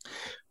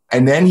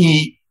 And then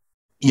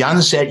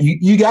Jan said,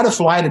 you got to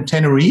fly to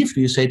Tenerife.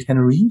 Do you say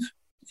Tenerife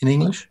in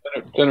English?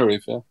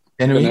 Tenerife, yeah.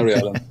 Tenerife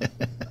Island.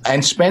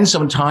 And spend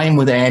some time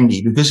with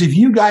Andy, because if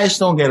you guys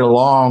don't get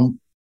along,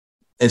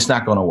 it's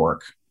not going to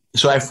work.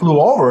 So I flew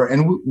over,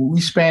 and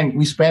we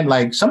spent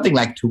like something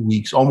like 2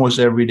 weeks, almost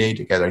every day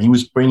together. He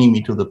was bringing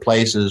me to the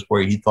places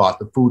where he thought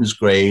the food is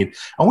great,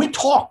 and we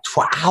talked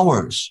for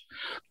hours.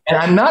 And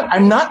I'm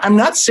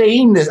not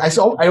saying this. I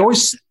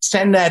always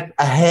send that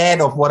ahead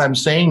of what I'm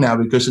saying now,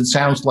 because it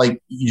sounds like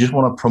you just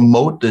want to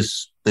promote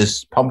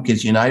this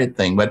Pumpkins United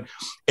thing, but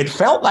it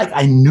felt like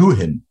I knew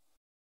him.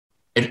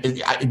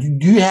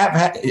 Do you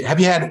have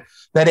you had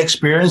that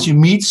experience? You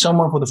meet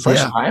someone for the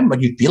first time,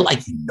 but you feel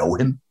like you know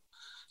him.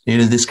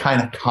 This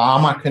kind of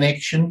karma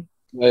connection.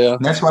 Yeah.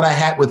 And that's what I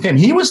had with him.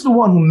 He was the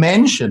one who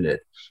mentioned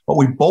it, but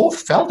we both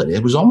felt it.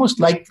 It was almost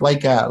like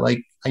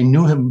I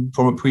knew him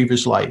from a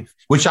previous life,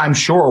 which I'm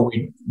sure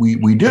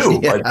we do.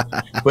 Yeah.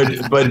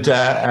 But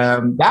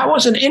that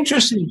was an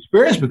interesting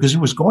experience, because it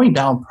was going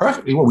down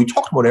perfectly well. We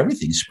talked about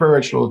everything,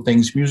 spiritual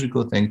things,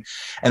 musical things.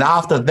 And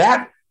after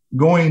that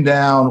going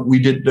down, we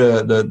did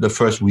the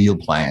first real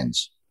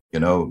plans,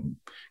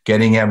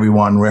 getting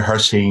everyone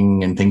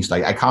rehearsing and things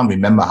like. I can't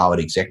remember how it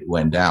exactly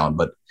went down,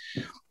 but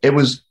it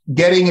was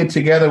getting it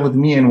together with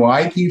me and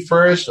Waiki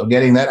first, or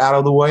getting that out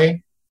of the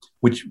way,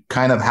 which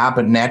kind of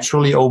happened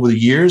naturally over the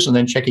years, and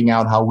then checking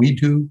out how we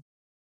do.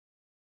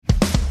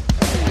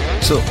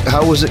 So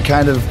how was it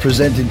kind of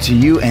presented to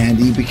you,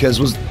 Andy? Because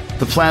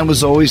the plan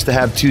was always to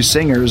have two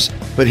singers,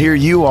 but here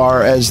you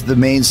are as the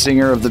main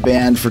singer of the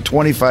band for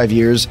 25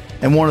 years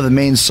and one of the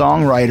main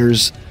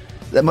songwriters.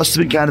 That must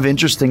have been kind of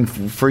interesting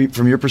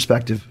from your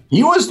perspective.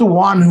 He was the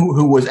one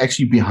who was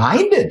actually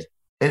behind it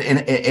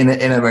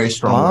in a very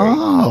strong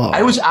way.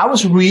 I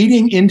was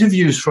reading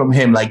interviews from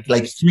him like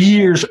 3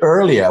 years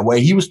earlier, where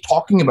he was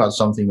talking about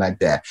something like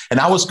that,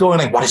 and I was going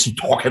like, "What is he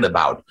talking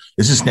about?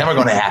 This is never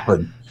going to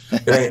happen."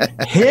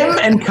 Him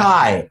and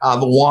Kai are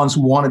the ones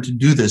who wanted to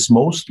do this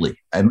mostly,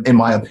 in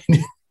my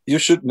opinion. You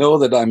should know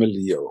that I'm a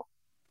Leo.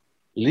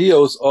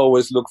 Leos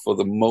always look for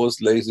the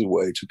most lazy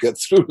way to get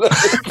through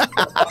life.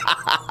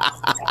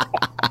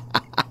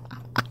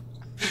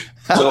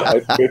 So I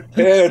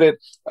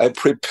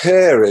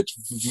prepare it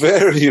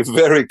very,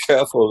 very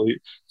carefully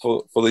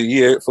for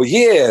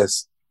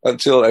years,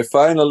 until I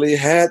finally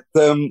had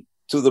them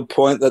to the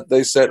point that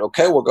they said,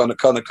 "Okay, we're going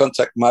to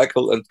contact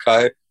Michael and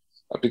Kai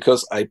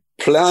because I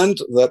planned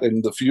that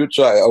in the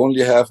future I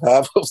only have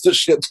half of the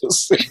shit to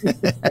sing.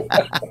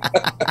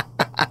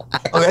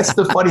 Oh, that's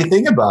the funny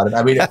thing about it.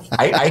 I mean,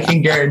 I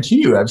can guarantee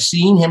you, I've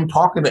seen him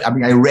talking.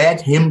 I read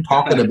him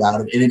talking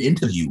about it in an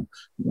interview,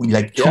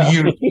 like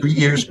 3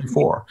 years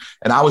before,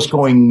 and I was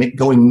going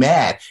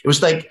mad. It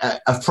was like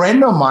a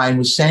friend of mine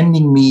was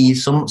sending me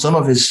some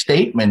of his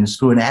statements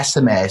through an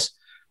SMS.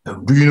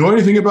 Do you know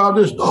anything about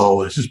this?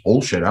 Oh, this is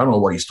bullshit. I don't know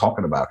what he's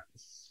talking about.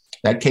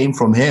 That came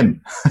from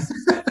him.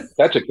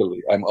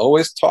 Hypothetically, I'm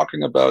always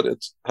talking about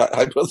it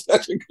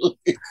hypothetically.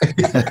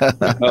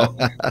 No,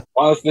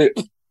 honestly.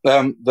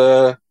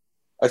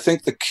 I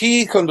think the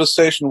key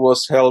conversation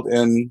was held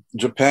in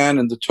Japan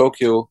in the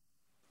Tokyo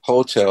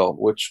hotel,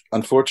 which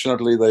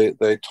unfortunately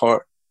they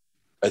tore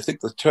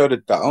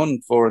it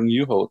down for a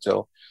new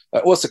hotel.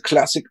 That was a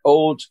classic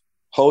old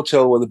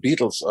hotel where the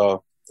Beatles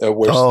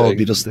were staying.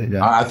 Beatles stayed,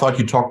 yeah. I thought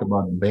you talked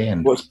about the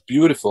band. It was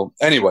beautiful.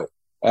 Anyway,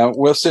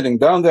 we're sitting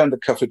down there in the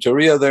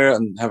cafeteria there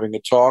and having a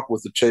talk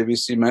with the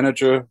JVC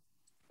manager.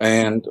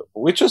 And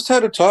we just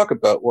had a talk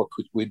about what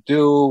could we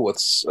do,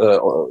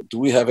 or do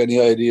we have any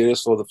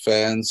ideas for the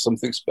fans,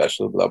 something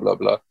special, blah, blah,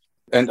 blah.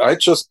 And I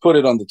just put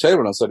it on the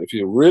table and said, if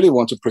you really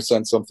want to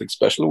present something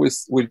special,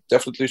 we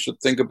definitely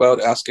should think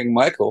about asking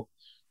Michael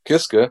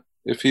Kiske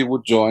if he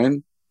would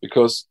join,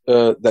 because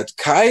that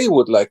Kai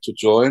would like to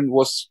join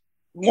was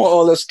more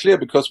or less clear,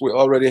 because we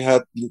already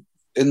had,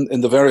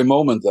 in the very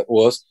moment it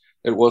was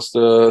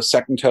the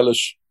second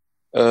Hellish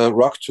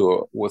rock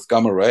tour with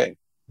Gamma Ray.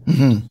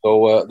 Mm-hmm.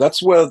 So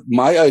that's where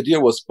my idea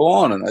was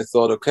born. And I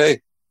thought, okay,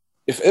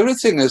 if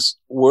everything is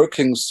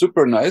working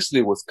super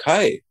nicely with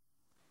Kai,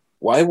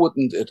 why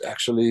wouldn't it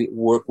actually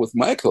work with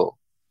Michael?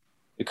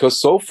 Because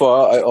so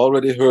far I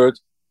already heard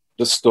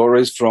the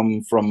stories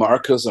from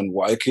Marcus and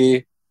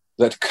Weike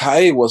that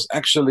Kai was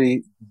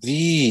actually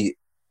the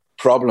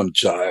problem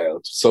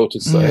child, so to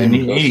say. In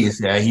the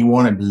 80s, he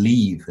wanted to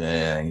leave.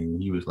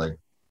 He was like,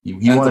 he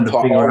wanted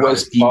to figure out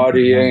always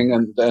partying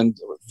and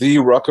the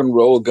rock and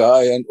roll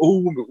guy, and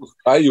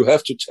Kai, you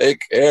have to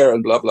take care,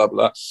 and blah blah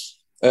blah.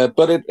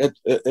 But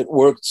it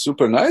worked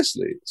super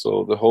nicely.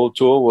 So the whole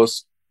tour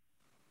was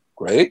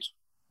great.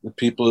 The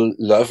people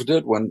loved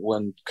it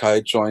when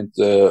Kai joined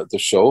the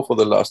show for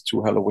the last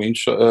two Halloween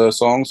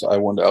songs. I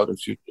Want Out in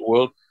Future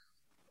World.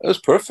 It was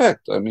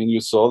perfect. I mean,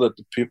 you saw that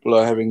the people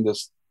are having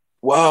this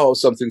wow,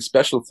 something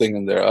special thing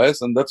in their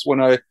eyes, and that's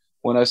when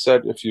I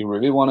said, if you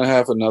really want to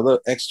have another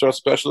extra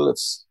special,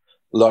 it's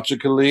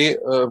logically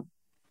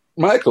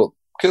Michael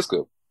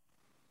Kiske.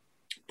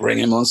 Bring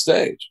him on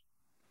stage.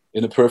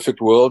 In a perfect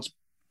world,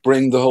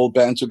 bring the whole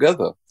band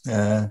together.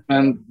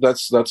 And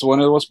that's when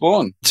it was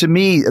born. To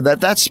me,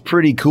 that's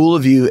pretty cool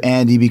of you,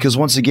 Andy, because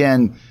once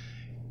again,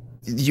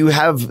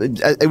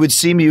 it would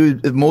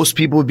seem most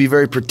people would be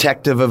very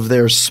protective of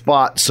their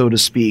spot, so to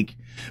speak.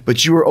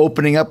 But you were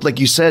opening up, like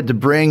you said, to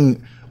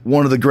bring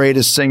one of the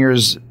greatest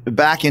singers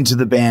back into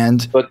the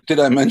band. But did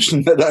I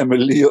mention that I'm a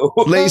Leo?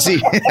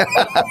 Lazy.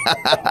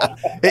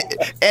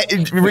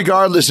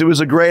 Regardless, it was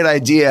a great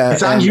idea.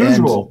 It's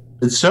unusual.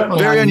 It's certainly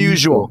very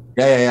unusual.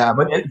 Yeah.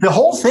 But the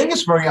whole thing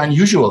is very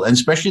unusual, and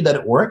especially that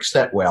it works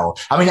that well.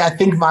 I mean, I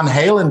think Van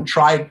Halen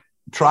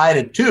tried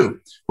it too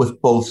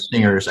with both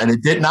singers, and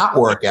it did not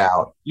work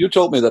out. You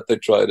told me that they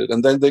tried it,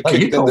 and then they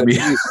kicked in their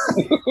teeth.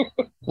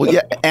 Well,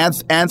 yeah,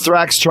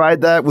 Anthrax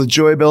tried that with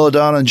Joey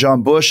Belladonna and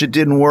John Bush. It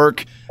didn't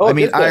work. Oh, I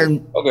mean,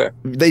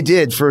 they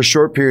did for a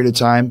short period of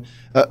time.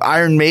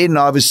 Iron Maiden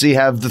obviously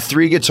have the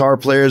 3 guitar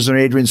players when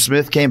Adrian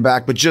Smith came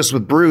back, but just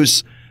with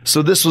Bruce.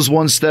 So this was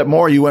one step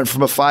more. You went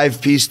from a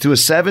 5-piece to a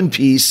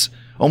 7-piece,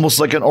 almost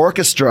like an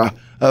orchestra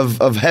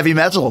of heavy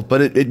metal,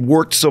 but it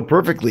worked so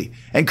perfectly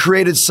and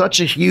created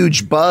such a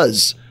huge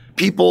buzz.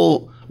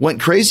 People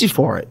went crazy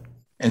for it.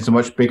 And it's a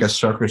much bigger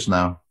circus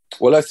now.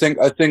 Well, I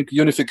think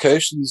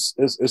unification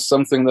is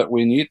something that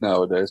we need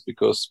nowadays,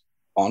 because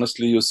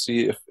honestly, you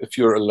see, if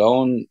you're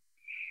alone,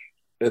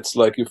 it's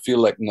like you feel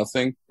like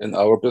nothing in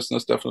our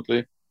business,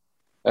 definitely.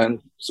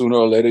 And sooner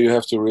or later, you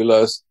have to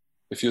realize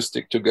if you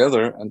stick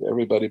together and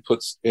everybody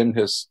puts in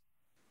his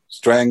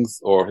strength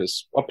or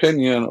his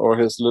opinion or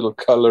his little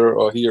color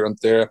or here and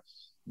there,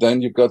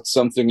 then you got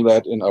something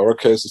that in our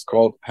case is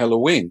called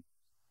Halloween.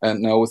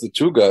 And now with the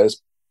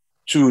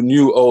two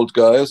new old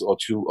guys or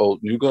two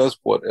old new guys,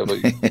 whatever.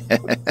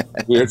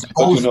 Weird,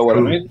 but you know what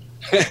I mean?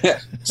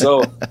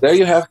 So there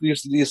you have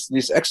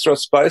these extra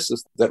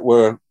spices that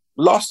were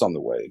lost on the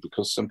way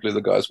because simply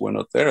the guys were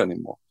not there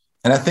anymore.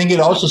 And I think it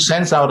also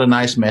sends out a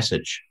nice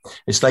message.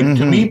 It's like,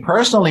 to me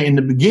personally, in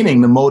the beginning,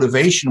 the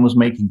motivation was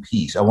making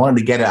peace. I wanted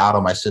to get it out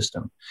of my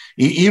system.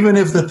 Even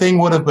if the thing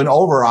would have been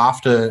over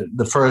after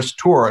the first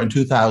tour in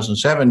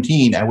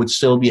 2017, I would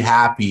still be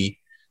happy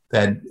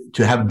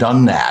to have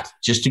done that,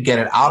 just to get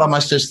it out of my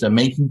system,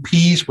 making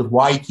peace with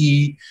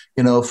Weike,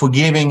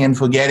 forgiving and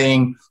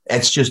forgetting.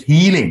 It's just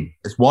healing.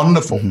 It's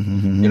wonderful.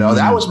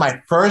 That was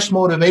my first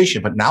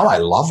motivation, but now I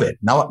love it.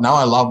 Now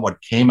I love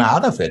what came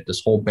out of it,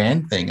 this whole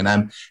band thing. And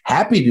I'm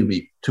happy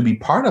to be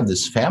part of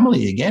this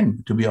family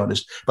again, to be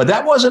honest. But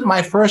that wasn't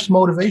my first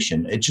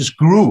motivation. It just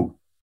grew.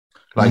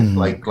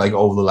 like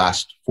over the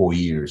last 4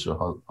 years,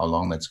 or how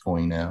long that's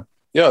going now.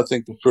 Yeah, I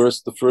think the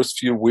first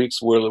few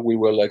weeks we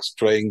were like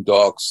straying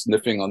dogs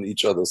sniffing on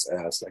each other's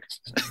ass. Like,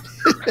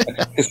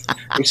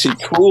 is he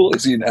cool?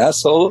 Is he an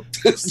asshole?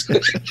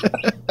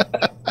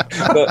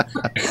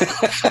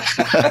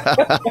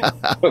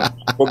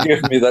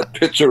 Forgive me, that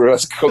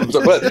picturesque comes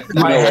up. But you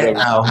know what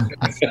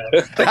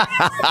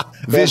I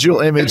mean.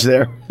 Visual image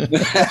there.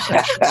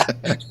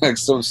 Like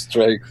some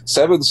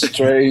seven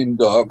straying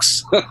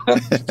dogs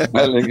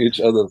smelling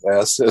each other's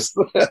asses.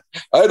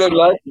 I don't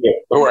like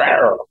it.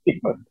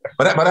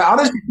 But I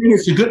honestly think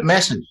it's a good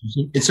message.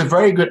 It's a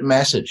very good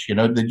message,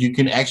 that you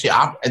can actually,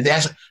 there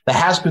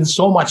has been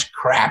so much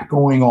crap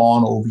going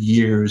on over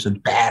years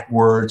and bad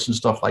words and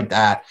stuff like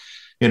that,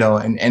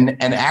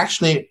 and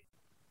actually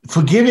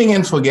forgiving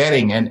and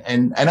forgetting.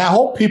 And I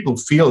hope people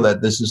feel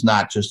that this is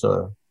not just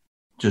a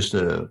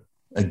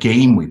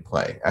game we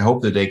play. I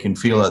hope that they can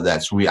feel that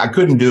that's real. I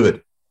couldn't do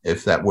it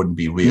if that wouldn't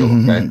be real.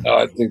 Okay? No,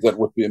 I think that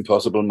would be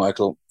impossible,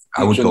 Michael.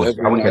 I would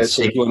get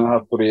sick.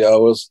 2.5, 3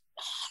 hours.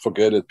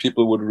 Forget it.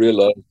 People would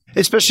realize.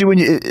 Especially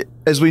when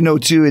as we know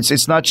too,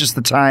 it's not just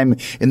the time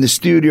in the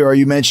studio, or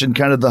you mentioned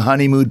kind of the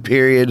honeymoon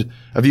period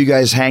of you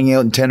guys hanging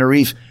out in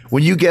Tenerife.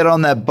 When you get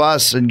on that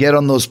bus and get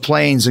on those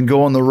planes and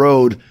go on the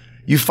road,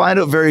 you find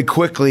out very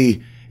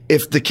quickly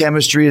if the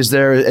chemistry is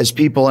there as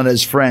people and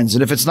as friends.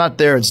 And if it's not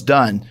there, it's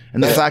done.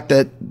 And the fact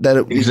that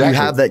Exactly. You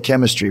have that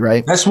chemistry,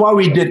 right? That's why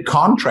we did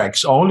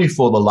contracts only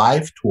for the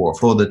live tour,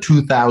 for the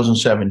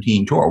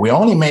 2017 tour. We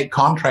only made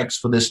contracts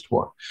for this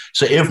tour.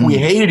 So if we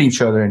hated each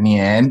other in the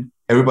end,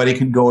 everybody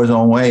could go his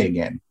own way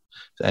again.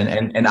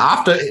 And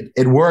after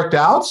it worked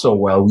out so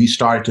well, we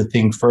started to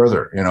think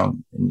further,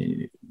 and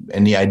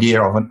the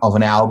idea of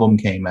an album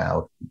came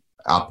out.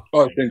 Oh,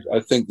 I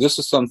think this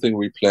is something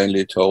we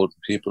plainly told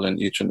people in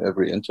each and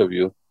every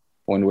interview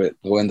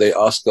when they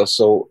asked us,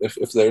 so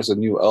if there's a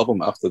new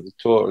album after the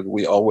tour,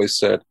 we always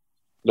said,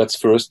 let's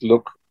first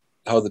look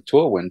how the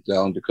tour went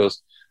down,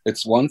 because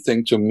it's one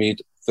thing to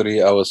meet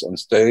 3 hours on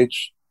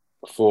stage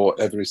for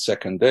every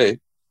second day,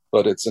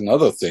 but it's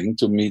another thing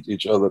to meet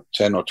each other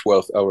 10 or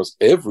 12 hours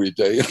every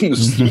day in the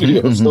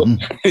studio. So, On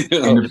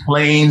the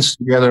planes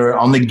together,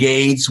 on the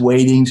gates,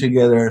 waiting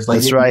together. It's like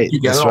That's right.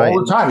 Together That's all right.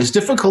 the time. It's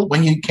difficult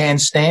when you can't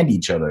stand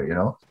each other,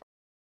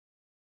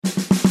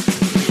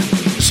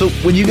 So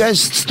when you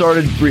guys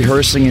started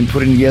rehearsing and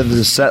putting together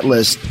the set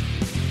list,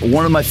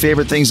 one of my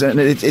favorite things, and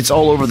it's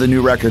all over the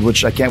new record,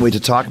 which I can't wait to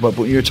talk about,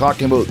 but when you're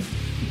talking about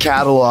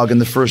catalog and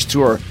the first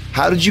tour,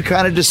 how did you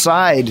kind of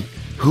decide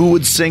who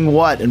would sing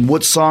what and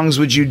what songs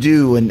would you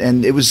do?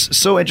 And it was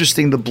so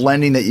interesting, the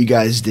blending that you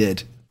guys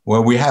did.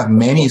 Well, we have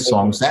many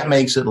songs. That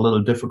makes it a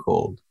little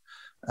difficult.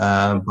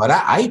 But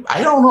I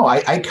don't know.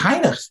 I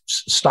kind of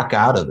stuck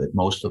out of it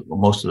most of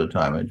the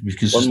time,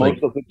 because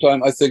most of the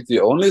time, I think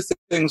the only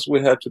things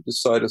we had to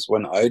decide is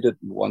when I didn't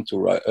want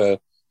to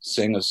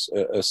sing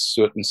a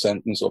certain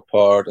sentence or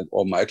part,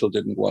 or Michael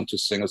didn't want to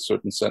sing a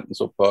certain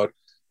sentence or part.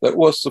 That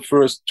was the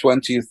first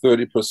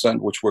 20-30%,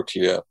 which were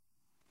clear.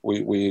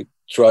 We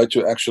try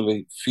to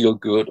actually feel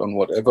good on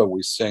whatever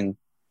we sing.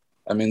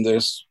 I mean,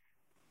 there's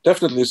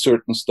definitely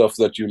certain stuff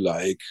that you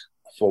like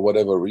for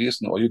whatever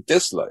reason, or you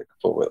dislike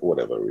for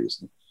whatever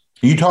reason.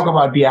 You talk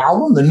about the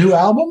album, the new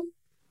album?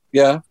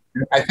 Yeah.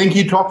 I think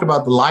you talked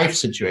about the live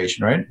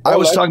situation, right? I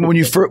was talking when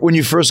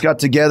you first got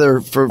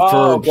together for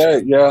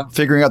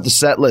figuring out the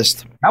set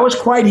list. That was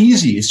quite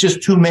easy. It's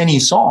just too many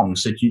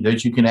songs that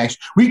you can actually.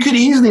 We could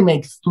easily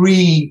make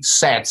 3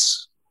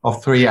 sets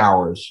of 3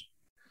 hours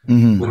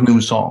with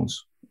new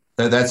songs.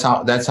 That's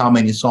how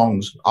many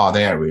songs are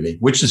there, really,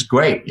 which is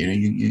great.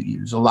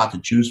 There's a lot to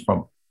choose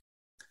from.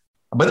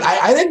 But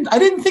I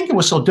didn't think it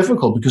was so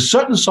difficult, because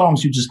certain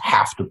songs you just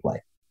have to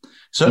play.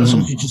 Certain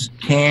songs you just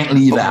can't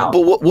leave out.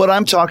 But what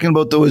I'm talking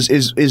about, though,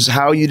 is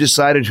how you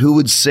decided who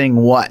would sing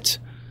what.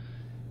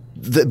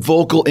 The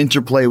vocal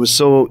interplay was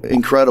so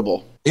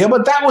incredible. Yeah,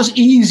 but that was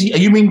easy.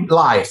 You mean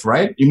live,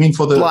 right? You mean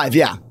for the live?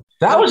 Yeah,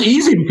 that was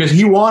easy because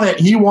he wanted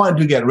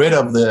to get rid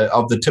of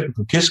the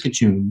typical Kiska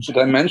tunes. Did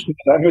I mention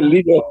that I'm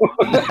illegal?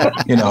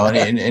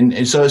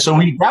 and so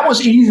that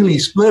was easily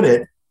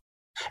split.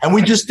 And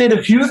we just did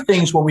a few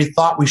things where we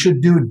thought we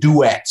should do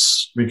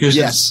duets, because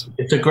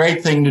it's a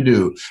great thing to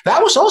do.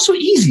 That was also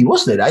easy,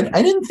 wasn't it?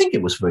 I didn't think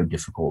it was very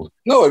difficult.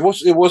 No, it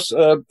was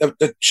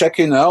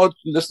checking out,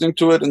 listening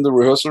to it in the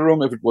rehearsal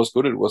room. If it was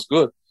good, it was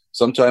good.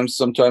 Sometimes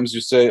you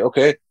say,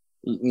 okay,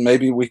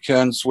 maybe we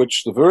can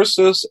switch the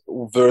verses.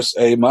 Verse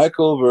A,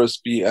 Michael, verse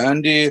B,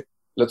 Andy.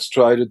 Let's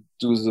try to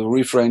do the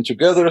refrain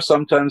together.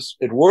 Sometimes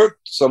it worked.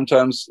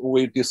 Sometimes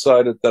we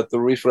decided that the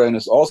refrain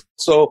is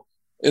also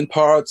in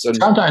parts, and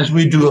sometimes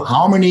we do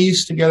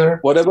harmonies together.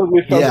 Whatever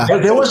we felt. Yeah.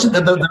 There was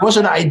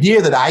an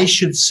idea that I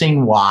should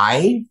sing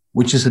 "Why,"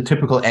 which is a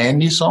typical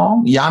Andy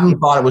song. Jan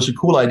thought it was a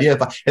cool idea,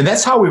 and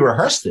that's how we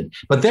rehearsed it.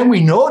 But then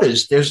we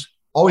noticed there's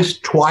always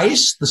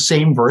twice the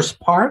same verse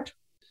part,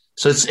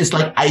 so it's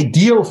like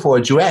ideal for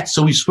a duet.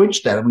 So we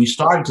switched that and we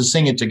started to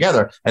sing it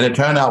together, and it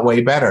turned out way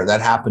better. That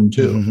happened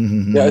too.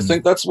 Yeah, I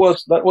think that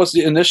was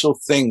the initial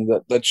thing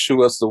that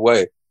showed us the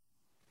way.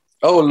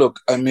 Oh, look,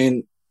 I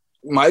mean,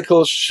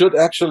 Michael should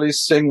actually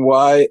sing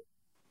Why,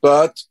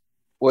 but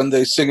when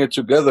they sing it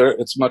together,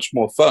 it's much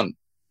more fun.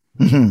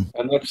 Mm-hmm.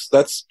 And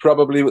that's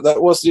probably,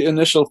 that was the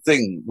initial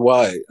thing,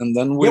 Why. And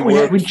then we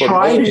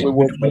tried it.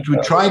 We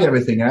tried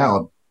everything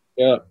out.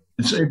 Yeah.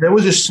 There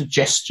was just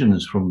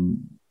suggestions from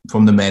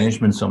the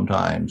management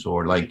sometimes,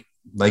 or like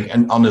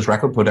on this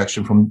record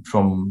production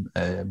from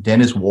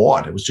Dennis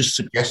Ward. It was just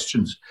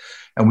suggestions,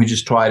 and we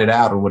just tried it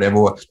out or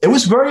whatever. It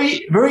was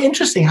very, very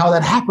interesting how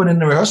that happened in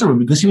the rehearsal room,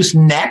 because he was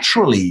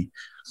naturally,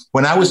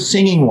 when I was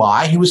singing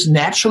Why, he was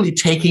naturally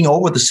taking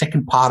over the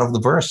second part of the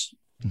verse.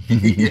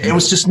 It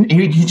was just,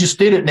 he just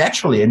did it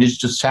naturally, and it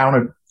just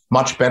sounded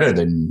much better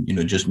than,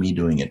 just me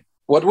doing it.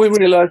 What we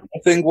realized, I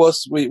think,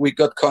 was we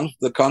got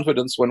the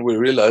confidence when we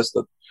realized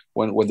that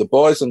when the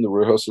boys in the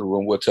rehearsal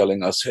room were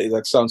telling us, hey,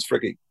 that sounds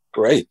freaking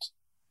great.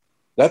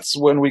 That's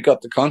when we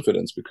got the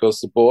confidence, because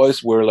the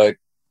boys were like,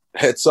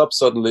 heads up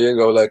suddenly, and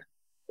go like,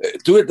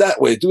 do it that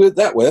way.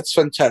 That's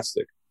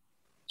fantastic.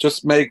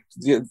 Just make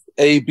the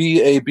A,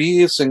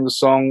 B, sing the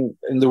song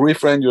in the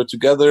refrain, you're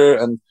together.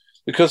 And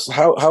because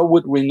how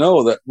would we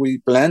know that we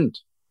blend?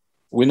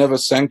 We never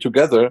sang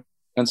together.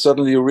 And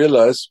suddenly you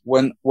realize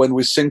when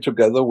we sing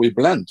together, we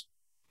blend.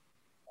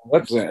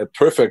 That's a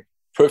perfect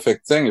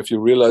thing if you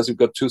realize you've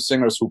got two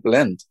singers who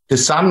blend. The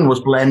son was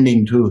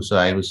blending too, so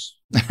I was...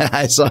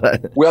 I saw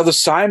that. We are the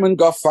Simon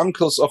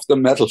Garfunkels of the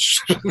metal.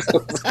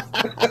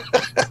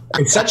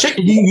 It's such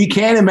a... You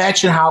can't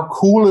imagine how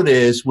cool it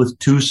is with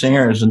two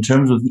singers in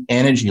terms of the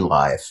energy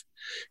live.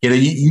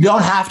 You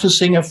don't have to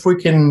sing a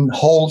freaking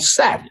whole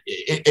set.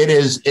 It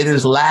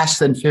is less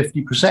than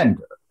 50%.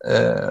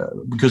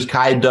 Because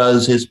Kai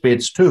does his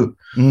bits too.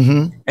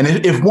 Mm-hmm. And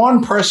if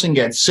one person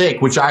gets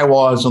sick, which I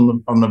was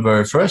on the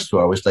very first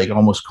tour, I was like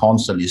almost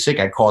constantly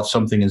sick. I caught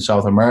something in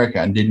South America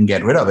and didn't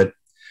get rid of it.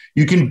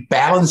 You can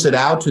balance it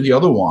out to the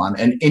other one.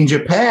 And in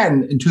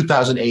Japan in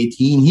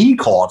 2018, he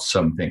caught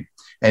something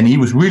and he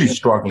was really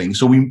struggling.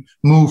 So we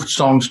moved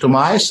songs to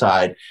my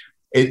side.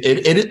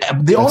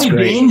 The only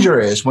danger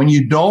is when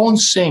you don't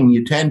sing,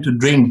 you tend to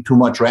drink too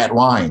much red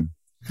wine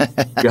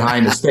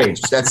behind the stage.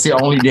 That's the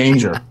only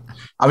danger.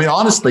 I mean,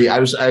 honestly,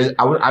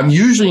 I'm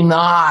usually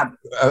not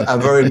a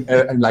very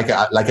like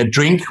a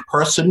drink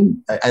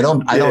person.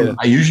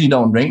 I usually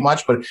don't drink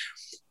much, but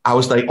I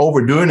was like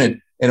overdoing it.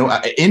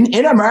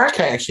 In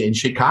America, actually, in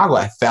Chicago,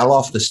 I fell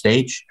off the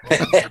stage.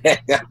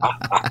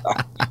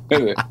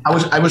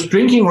 I was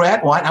drinking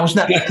red wine. I was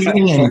not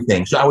eating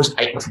anything, so I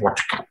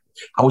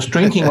was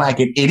drinking like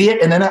an idiot.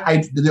 And then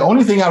the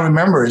only thing I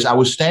remember is I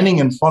was standing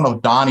in front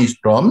of Donnie's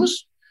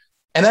drums,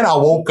 and then I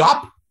woke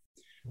up.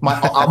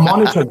 A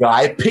monitor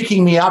guy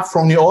picking me up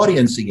from the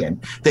audience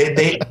again.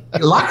 They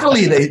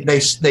luckily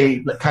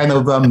they kind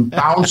of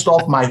bounced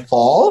off my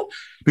fall,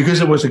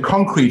 because it was a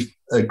concrete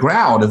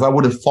ground. If I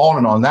would have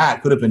fallen on that,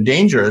 it could have been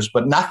dangerous,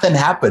 but nothing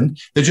happened.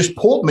 They just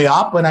pulled me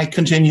up and I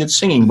continued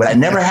singing, but I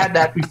never had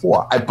that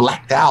before. I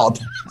blacked out.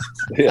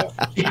 Yeah.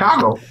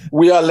 Chicago.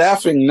 We are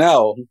laughing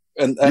now,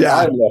 and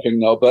yeah. I'm laughing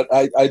now, but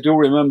I do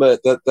remember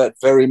that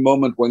very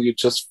moment when you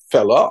just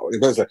fell off.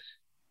 It was like,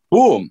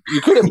 boom,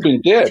 you could have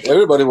been dead.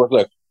 Everybody was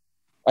like,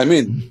 I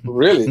mean,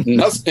 really,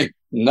 nothing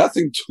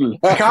to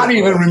laugh. I can't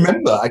even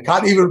remember.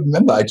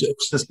 I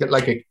just get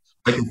like a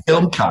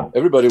film cut.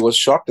 Everybody was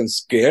shocked and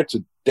scared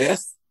to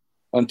death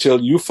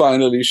until you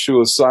finally show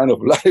a sign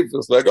of life.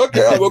 It's like,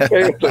 okay, I'm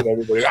okay. And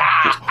everybody,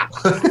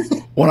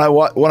 When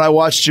I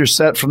watched your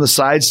set from the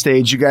side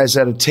stage, you guys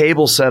had a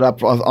table set up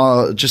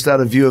just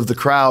out of view of the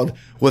crowd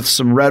with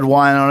some red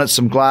wine on it,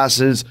 some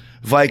glasses.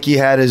 Vikey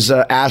had his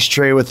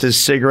ashtray with his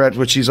cigarette,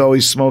 which he's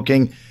always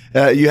smoking.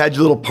 You had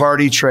your little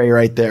party tray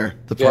right there,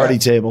 the party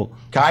table.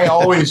 Kai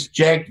always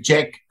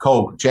Jackie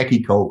Coke.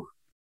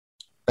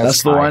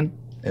 That's the one?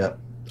 Yeah.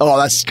 Oh,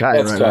 that's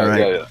Kai. That's Kai.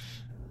 Right. Yeah.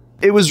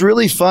 It was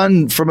really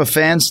fun from a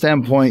fan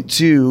standpoint,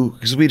 too,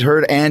 because we'd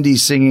heard Andy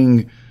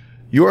singing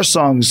your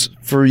songs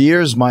for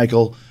years,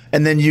 Michael,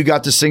 and then you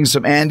got to sing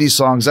some Andy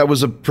songs. That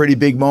was a pretty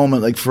big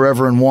moment, like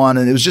Forever and One,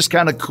 and it was just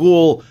kind of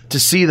cool to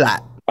see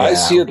that. I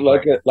see it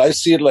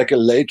like a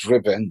late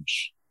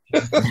revenge.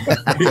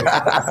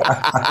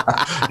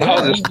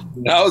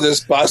 now this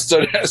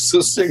bastard has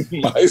to sing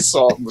my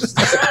songs.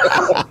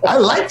 I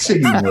like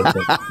singing with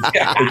him.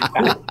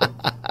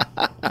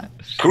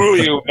 Screw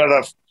you,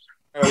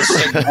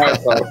 sing my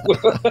songs.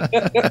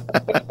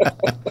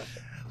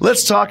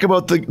 Let's talk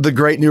about the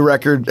great new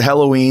record,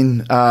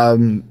 Helloween.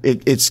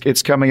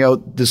 It's coming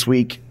out this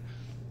week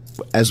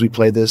as we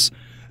play this.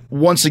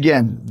 Once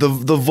again, the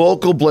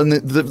vocal blend,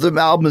 the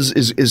album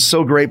is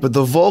so great, but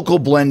the vocal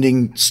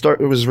blending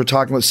as we're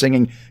talking about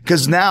singing,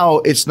 because now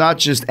it's not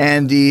just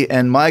Andy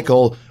and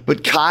Michael,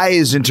 but Kai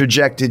is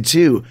interjected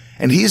too.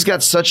 And he's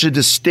got such a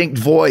distinct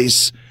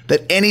voice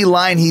that any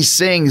line he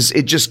sings,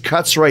 it just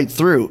cuts right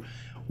through.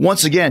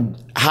 Once again,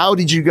 how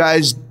did you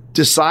guys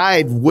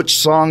decide which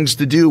songs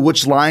to do,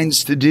 which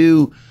lines to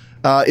do?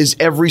 Is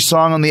every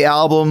song on the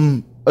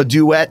album a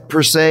duet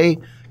per se?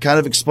 Kind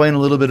of explain a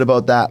little bit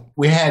about that.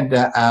 We had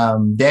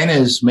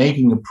Dennis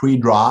making a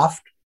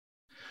pre-draft,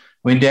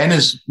 When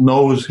Dennis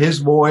knows his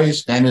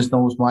voice, Dennis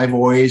knows my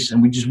voice,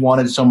 and we just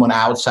wanted someone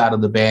outside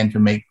of the band to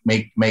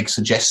make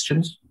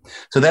suggestions.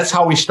 So that's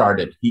how we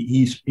started.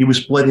 He was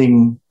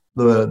splitting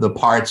the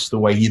parts the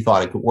way he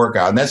thought it could work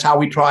out, and that's how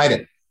we tried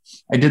it.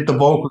 I did the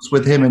vocals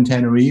with him in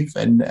Tenerife,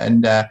 and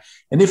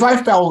if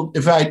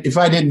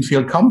I didn't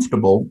feel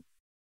comfortable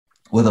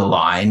with a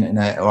line, and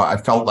I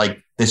felt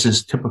like this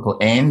is typical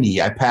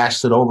Andy, I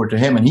passed it over to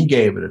him and he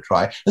gave it a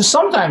try. And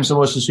sometimes there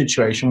was a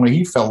situation where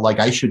he felt like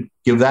I should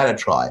give that a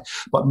try.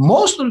 But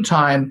most of the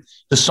time,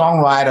 the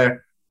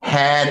songwriter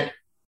had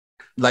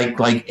like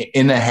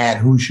in the head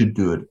who should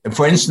do it. And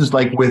for instance,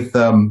 like with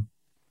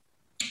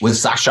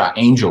Sasha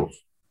Angels,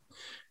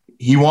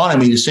 he wanted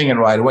me to sing it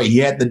right away. He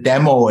had the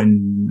demo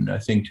in, I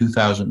think,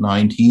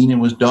 2019. It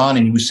was done,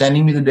 and he was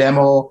sending me the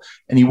demo,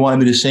 and he wanted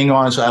me to sing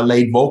on it, so I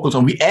laid vocals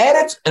on. We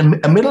added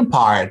a middle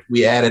part.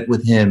 We added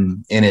with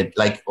him in it,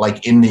 like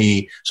in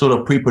the sort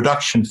of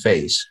pre-production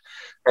phase.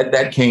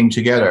 That came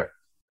together.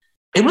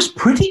 It was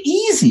pretty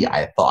easy,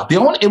 I thought.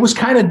 It was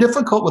kind of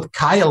difficult with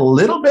Kai a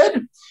little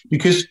bit,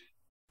 because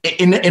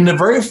in the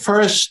very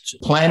first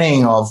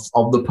planning of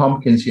the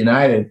Pumpkins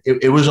United,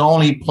 it was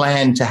only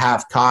planned to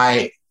have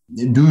Kai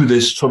do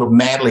this sort of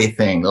medley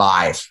thing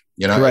live,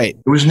 you know. Right.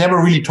 It was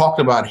never really talked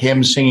about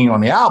him singing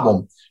on the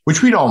album,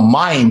 which we don't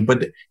mind,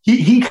 but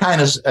he kind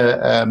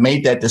of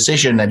made that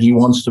decision that he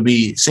wants to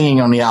be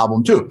singing on the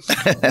album too.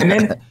 And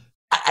then,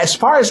 as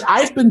far as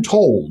I've been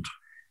told,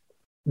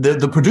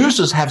 the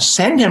producers have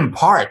sent him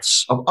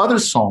parts of other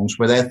songs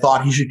where they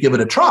thought he should give it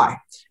a try,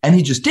 and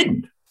he just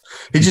didn't.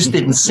 He just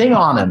didn't sing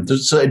on them,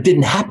 so it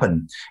didn't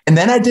happen. And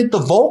then I did the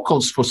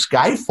vocals for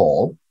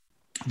Skyfall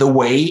the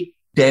way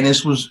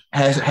Dennis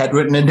had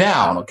written it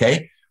down,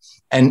 okay?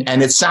 And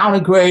it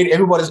sounded great.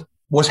 Everybody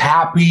was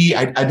happy.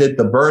 I did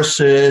the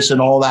verses and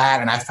all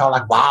that, and I felt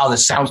like, wow,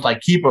 this sounds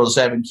like Keeper of the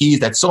Seven Keys.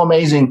 That's so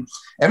amazing.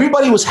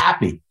 Everybody was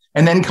happy.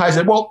 And then Kai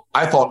said, well,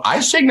 I thought I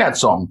sing that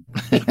song.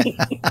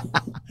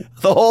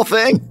 The whole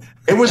thing?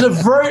 It was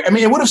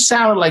it would have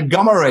sounded like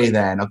Gamma Ray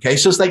then, okay?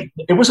 So it's like,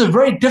 it was a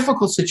very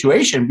difficult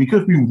situation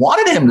because we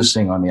wanted him to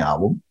sing on the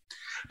album,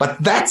 but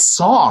that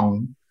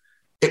song,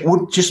 it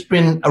would just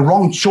been a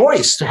wrong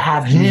choice to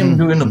have him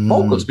doing the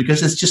vocals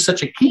because it's just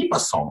such a Keeper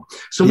song.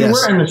 So we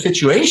were in a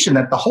situation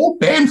that the whole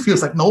band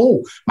feels like,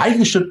 no,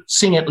 Michael should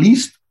sing at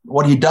least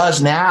what he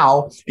does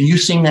now, and you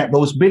sing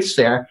those bits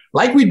there,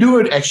 like we do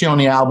it actually on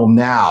the album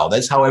now.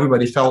 That's how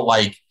everybody felt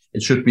like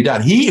it should be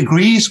done. He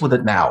agrees with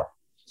it now.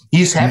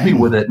 He's happy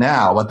with it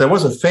now. But there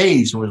was a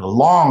phase with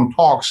long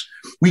talks.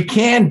 We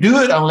can't do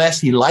it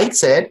unless he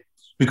likes it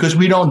because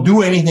we don't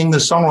do anything the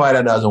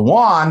songwriter doesn't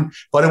want.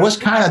 But it was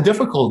kind of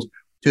difficult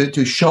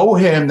to show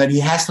him that he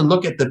has to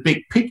look at the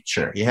big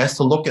picture. He has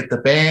to look at the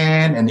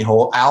band and the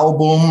whole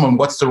album and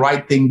what's the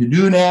right thing to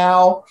do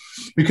now.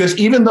 Because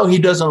even though he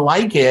doesn't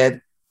like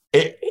it,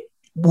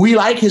 we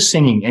like his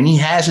singing and he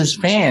has his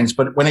fans.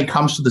 But when it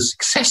comes to the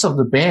success of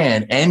the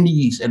band,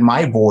 Andy's and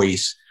my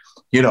voice,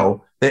 you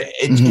know,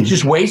 it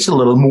just weighs a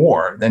little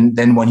more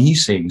than when he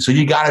sings. So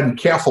you got to be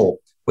careful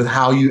with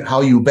how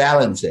you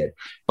balance it.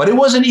 But it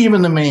wasn't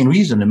even the main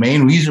reason. The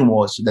main reason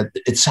was that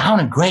it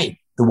sounded great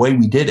the way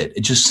we did it.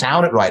 It just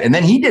sounded right. And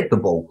then he did the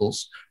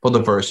vocals for the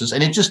verses,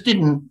 and it just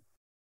didn't.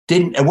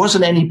 It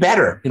wasn't any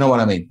better. You know what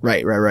I mean?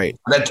 Right.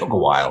 That took a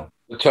while.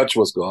 The touch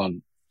was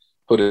gone.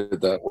 Put it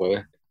that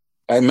way.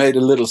 I made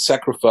a little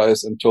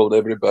sacrifice and told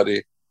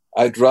everybody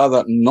I'd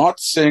rather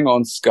not sing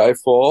on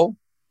Skyfall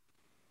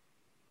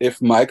if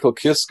Michael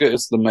Kiske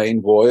is the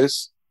main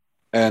voice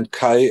and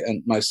Kai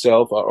and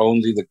myself are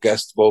only the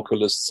guest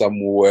vocalists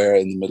somewhere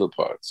in the middle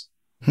parts.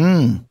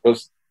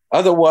 Because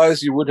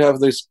otherwise you would have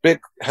this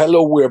big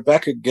Hello, We're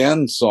Back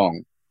Again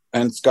song,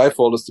 and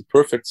Skyfall is the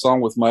perfect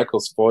song with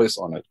Michael's voice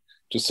on it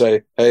to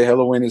say, hey,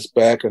 Halloween is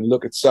back, and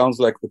look, it sounds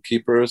like the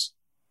Keepers.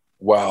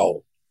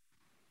 Wow.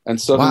 And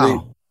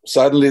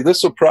suddenly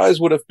this surprise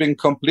would have been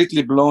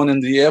completely blown in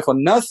the air for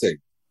nothing.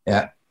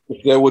 Yeah.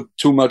 If there would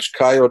too much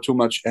Kai or too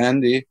much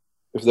Andy,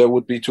 if there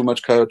would be too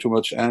much Kai or too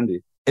much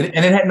Andy. And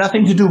it had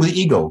nothing to do with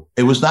ego.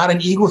 It was not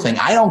an ego thing.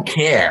 I don't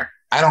care.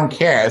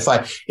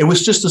 It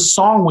was just the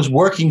song was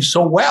working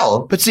so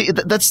well. But see,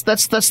 that's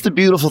the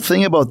beautiful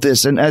thing about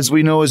this. And as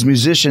we know as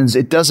musicians,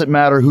 it doesn't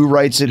matter who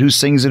writes it, who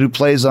sings it, who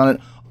plays on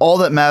it. All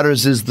that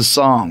matters is the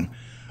song.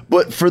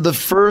 But for the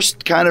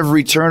first kind of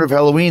return of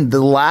Halloween, the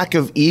lack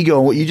of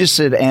ego, what you just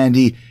said,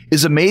 Andy,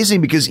 is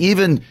amazing because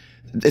even,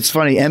 it's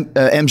funny,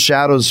 M.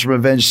 Shadows from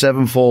Avenged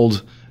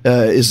Sevenfold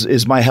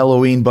is my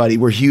Halloween buddy.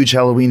 We're huge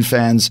Halloween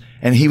fans.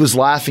 And he was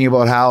laughing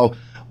about how,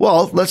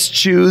 well, let's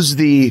choose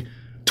the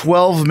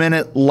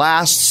 12-minute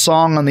last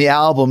song on the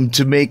album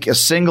to make a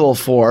single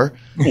for,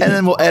 and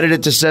then we'll edit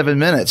it to 7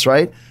 minutes,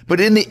 right? But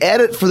in the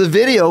edit for the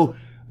video,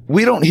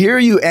 we don't hear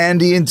you,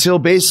 Andy, until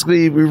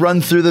basically we run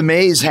through the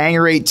maze,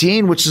 Hangar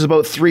 18, which is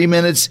about 3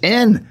 minutes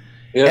in.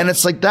 Yeah. And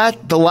it's like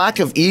that, the lack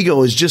of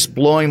ego is just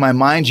blowing my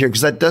mind here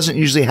because that doesn't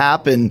usually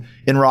happen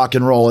in rock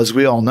and roll, as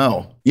we all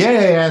know.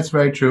 Yeah, that's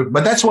very true.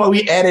 But that's why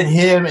we added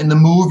him in the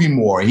movie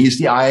more. He's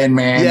the Iron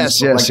Man.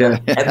 Yes.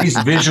 At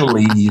least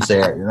visually he's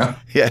there, you know?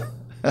 Yeah.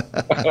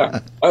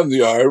 I'm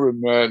the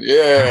Iron Man.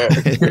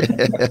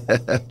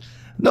 Yeah.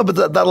 No,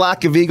 but that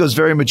lack of ego is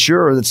very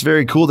mature. That's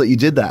very cool that you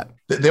did that.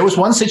 There was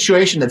one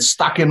situation that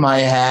stuck in my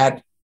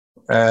head,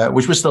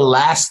 which was the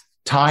last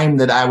time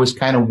that I was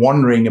kind of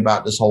wondering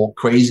about this whole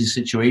crazy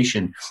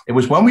situation. It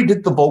was when we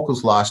did the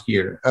vocals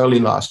early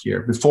last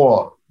year,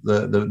 before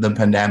the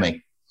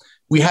pandemic.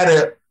 We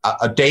had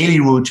a daily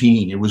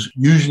routine. It was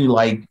usually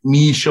like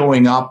me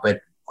showing up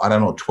at, I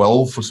don't know,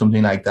 12 or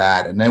something like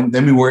that. And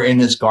then we were in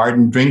his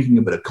garden drinking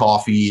a bit of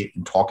coffee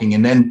and talking.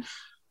 And then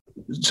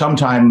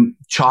sometime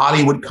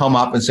Charlie would come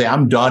up and say,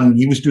 I'm done.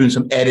 He was doing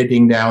some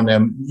editing down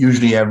there,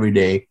 usually every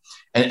day.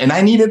 And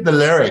I needed the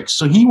lyrics.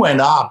 So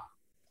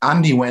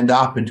Andy went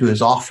up into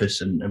his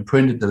office and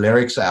printed the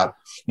lyrics out.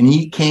 And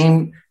he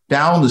came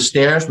down the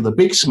stairs with a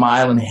big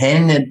smile and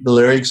handed the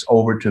lyrics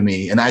over to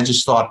me. And I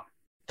just thought,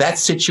 that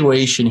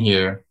situation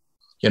here,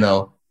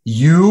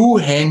 you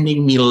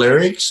handing me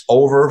lyrics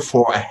over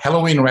for a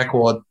Helloween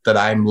record that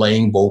I'm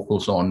laying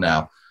vocals on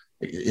now.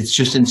 It's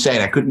just insane.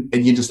 I couldn't,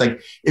 and you just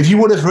like, if you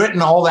would have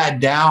written all that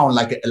down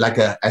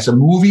as a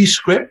movie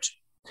script,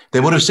 they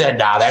would have said,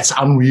 nah, that's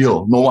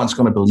unreal. No one's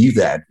going to believe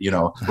that,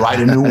 write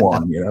a new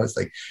one. It's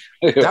like,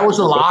 that was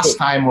the last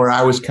time where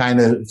I was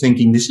kind of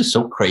thinking, this is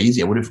so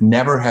crazy. I would have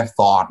never have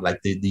thought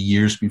like the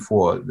years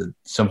before that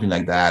something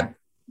like that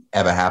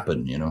ever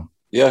happened,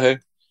 Yeah. Hey,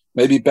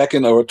 maybe back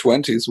in our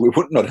 20s, we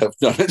would not have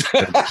done it.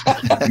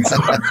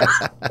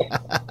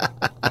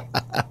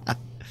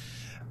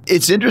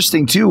 It's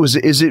interesting too.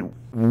 Is it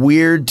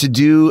weird to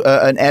do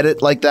an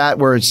edit like that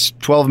where it's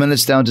 12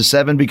 minutes down to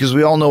 7? Because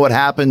we all know what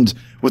happened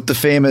with the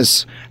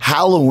famous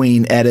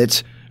Halloween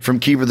edit from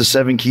Keeper of the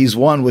Seven Keys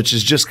 1, which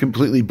is just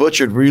completely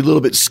butchered. Were you a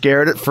little bit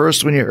scared at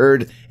first when you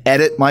heard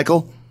edit,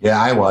 Michael? Yeah,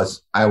 I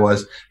was.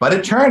 But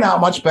it turned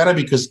out much better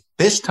because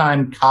this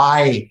time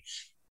Kai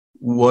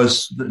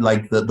was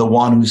like the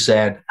one who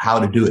said how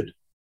to do it.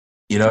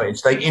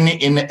 It's like in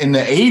the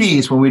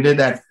 80s when we did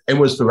that, it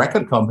was the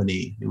record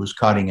company who was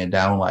cutting it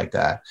down like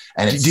that.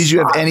 And did you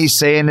have any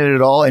say in it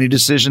at all? Any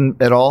decision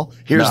at all?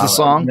 Here's the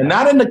song.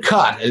 Not in the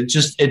cut. It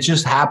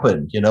just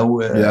happened.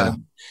 Yeah.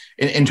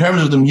 In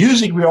terms of the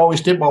music, we always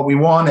did what we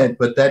wanted,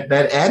 but that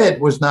edit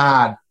was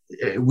not.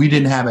 We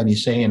didn't have any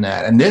say in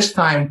that. And this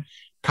time,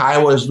 Kai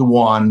was the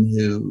one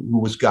who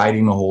was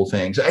guiding the whole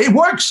thing. So it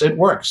works.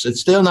 It's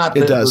still not.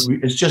 It does.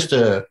 It's just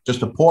a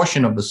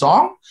portion of the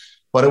song,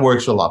 but it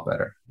works a lot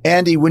better.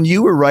 Andy, when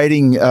you were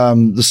writing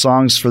the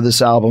songs for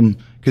this album,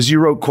 because you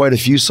wrote quite a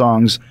few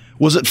songs,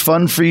 was it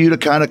fun for you to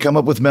kind of come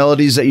up with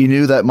melodies that you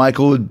knew that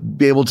Michael would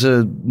be able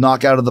to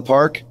knock out of the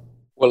park?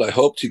 Well, I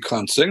hoped he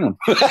can't sing them.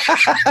 But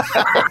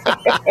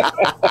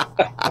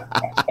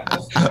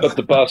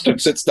the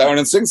bastard sits down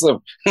and sings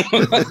them.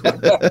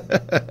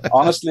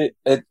 Honestly,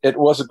 it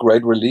was a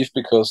great relief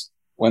because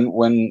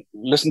when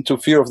listen to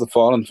Fear of the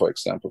Fallen, for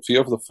example,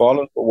 Fear of the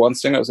Fallen for one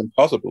singer is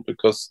impossible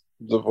because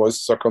the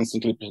voices are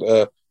constantly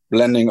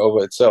blending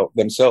over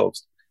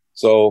themselves.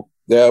 So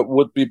there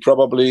would be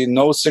probably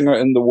no singer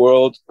in the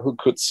world who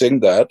could sing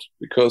that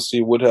because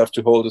he would have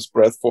to hold his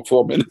breath for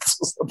 4 minutes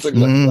or something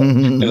like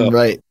that.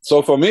 Right.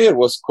 So for me, it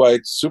was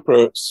quite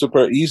super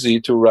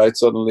easy to write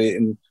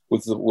suddenly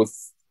with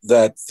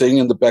that thing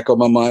in the back of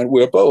my mind.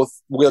 We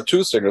are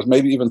two singers,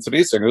 maybe even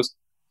three singers.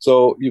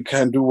 So you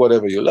can do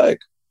whatever you like.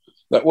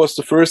 That was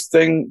the first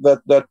thing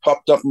that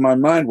popped up in my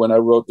mind when I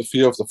wrote The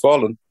Fear of the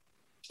Fallen.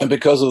 And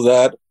because of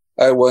that,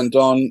 I went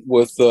on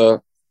with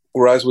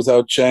Rise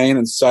Without Chain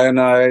and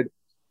Cyanide.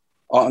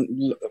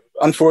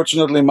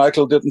 Unfortunately,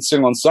 Michael didn't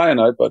sing on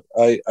Cyanide, but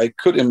I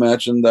could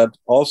imagine that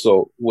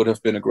also would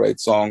have been a great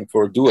song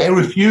for a duet. I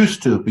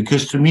refused to,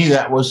 because to me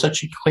that was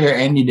such a clear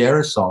Andy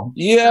Dara song.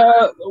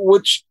 Yeah,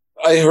 which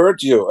I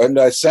heard you and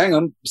I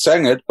sang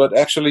it, but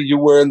actually you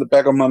were in the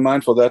back of my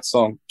mind for that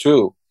song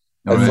too.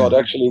 I thought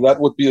actually that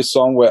would be a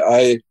song where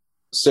I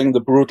sing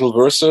the brutal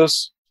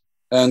verses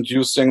and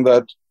you sing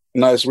that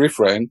nice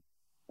refrain.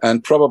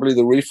 And probably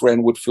the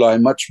refrain would fly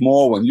much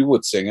more when you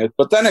would sing it.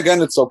 But then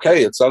again, it's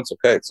okay. It sounds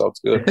okay. It sounds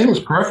good. I think it's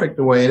perfect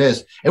the way it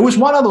is. It was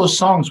one of those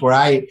songs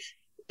where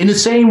in the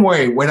same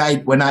way, when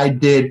I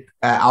did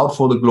Out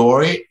for the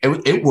Glory,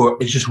 it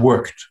worked. It just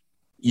worked.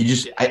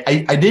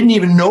 I didn't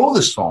even know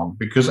the song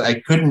because I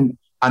couldn't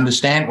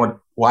understand what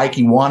Wyke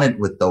wanted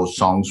with those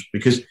songs,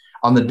 because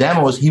on the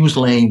demos, he was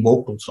laying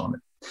vocals on it.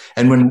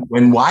 And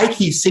when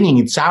Wyke's singing,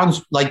 it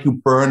sounds like you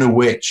burn a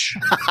witch.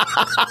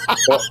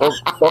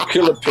 or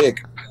kill a pig.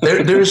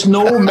 There's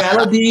no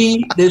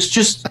melody. There's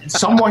just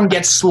someone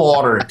gets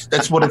slaughtered.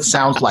 That's what it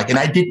sounds like. And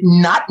I did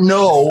not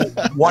know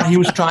what he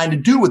was trying to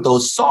do with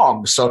those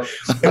songs. So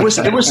it was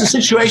a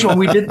situation when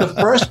we did the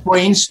first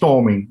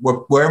brainstorming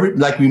where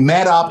we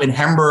met up in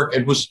Hamburg.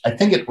 I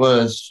think it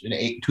was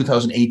in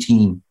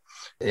 2018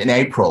 in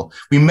April.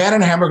 We met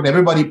in Hamburg and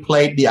everybody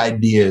played the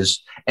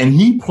ideas. And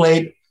he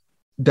played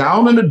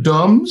Down in the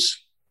Dumps.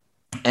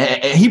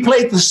 He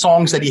played the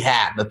songs that he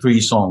had, the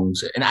 3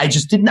 songs, and I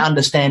just didn't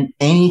understand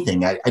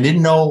anything. I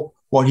didn't know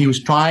what he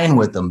was trying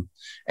with them.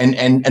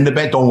 And the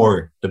band, don't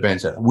worry. The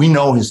band said, we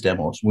know his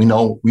demos. We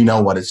know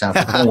what it sounds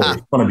like. Don't worry,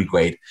 it's going to be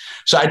great.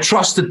 So I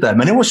trusted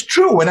them, and it was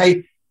true. When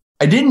I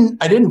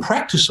didn't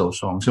practice those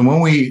songs, and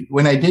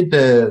when I did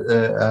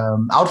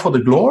the Out for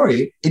the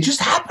Glory, it just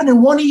happened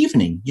in one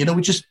evening.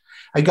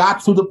 I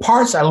got through the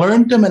parts, I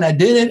learned them, and I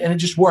did it, and it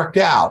just worked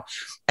out.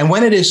 And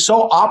when it is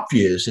so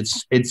obvious,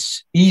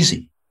 it's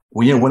easy.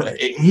 When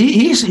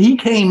he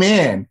came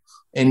in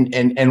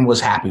and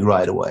was happy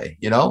right away,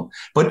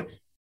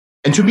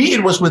 And to me,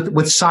 it was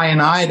with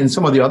Cyanide and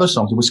some of the other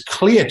songs. It was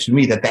clear to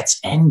me that that's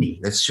Andy.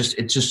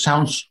 It just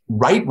sounds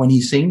right when he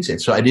sings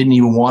it. So I didn't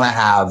even want to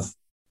have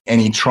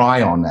any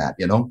try on that,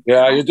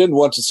 Yeah, you didn't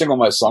want to sing on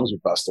my songs,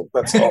 you bastard.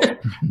 That's all.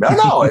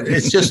 No.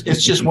 It's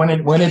just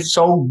when it's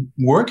so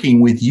working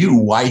with you,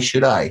 why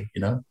should I?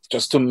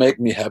 Just to make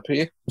me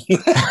happy.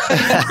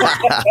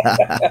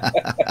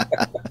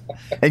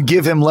 And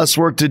give him less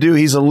work to do.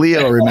 He's a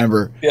Leo,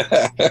 remember?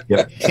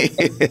 Yeah.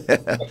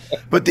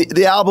 But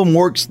the album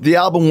works. The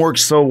album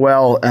works so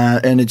well,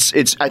 and it's.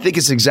 I think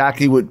it's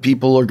exactly what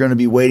people are going to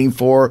be waiting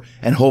for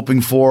and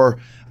hoping for.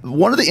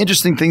 One of the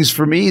interesting things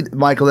for me,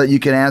 Michael, that you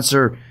can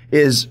answer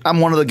is I'm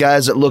one of the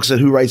guys that looks at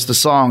who writes the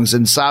songs,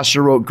 and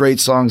Sasha wrote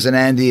great songs, and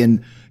Andy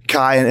and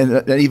Kai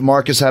and even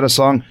Marcus had a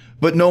song,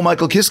 but no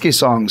Michael Kiske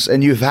songs.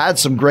 And you've had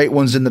some great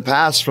ones in the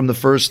past from the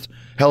first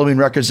Helloween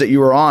records that you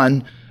were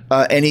on.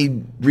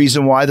 Any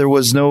reason why there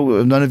was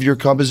none of your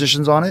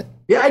compositions on it?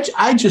 Yeah,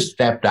 I just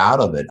stepped out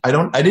of it.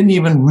 I didn't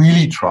even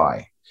really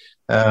try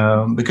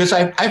because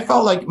I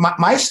felt like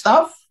my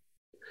stuff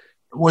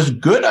was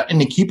good in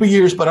the Keeper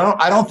years, but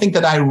I don't think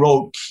that I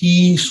wrote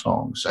key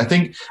songs. I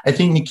think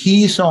the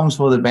key songs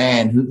for the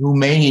band who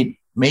made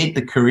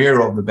the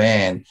career of the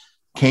band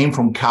came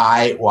from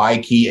Kai,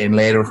 Waiki, and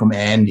later from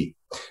Andy.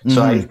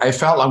 So I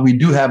felt like we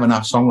do have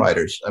enough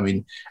songwriters. I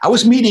mean, I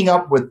was meeting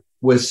up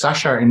with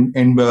Sasha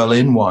in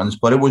Berlin once,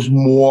 but it was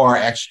more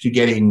actually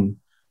getting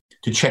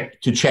to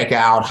check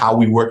out how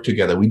we work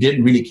together. We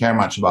didn't really care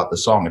much about the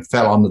song. It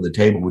fell under the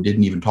table. We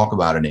didn't even talk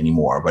about it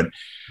anymore. But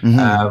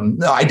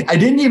no, I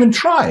didn't even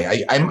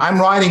try. I'm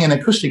writing an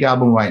acoustic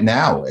album right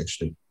now,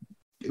 actually,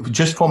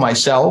 just for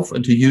myself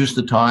and to use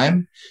the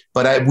time.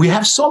 But we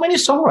have so many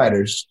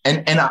songwriters,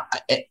 and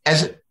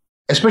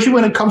especially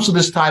when it comes to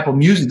this type of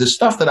music, the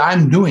stuff that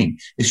I'm doing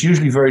is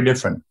usually very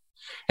different.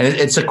 And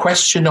it's a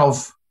question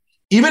of,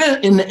 even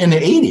in the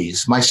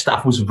 80s, my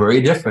stuff was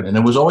very different. And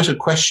it was always a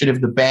question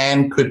if the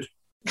band could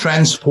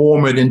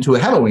transform it into a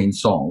Helloween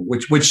song,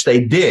 which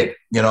they did.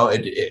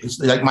 It's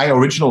like my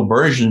original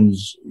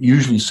versions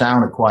usually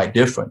sounded quite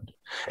different.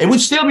 It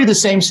would still be the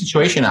same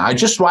situation. I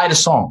just write a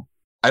song.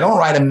 I don't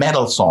write a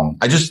metal song.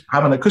 I just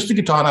have an acoustic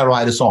guitar and I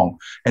write a song.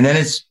 And then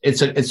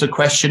it's a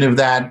question of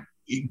that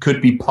it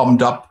could be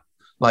pumped up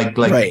like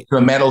right. To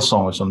a metal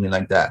song or something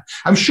like that.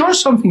 I'm sure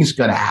something's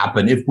going to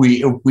happen if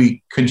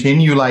we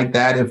continue like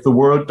that. If the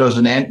world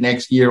doesn't end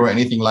next year or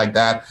anything like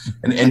that,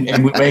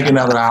 and we make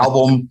another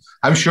album,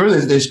 I'm sure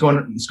it's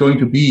going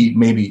to be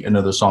maybe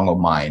another song of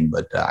mine.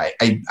 But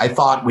I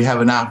thought we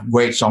have enough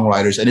great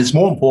songwriters, and it's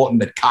more important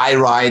that Kai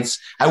writes.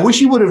 I wish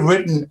he would have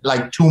written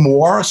like 2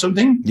 more or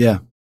something. Yeah,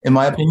 in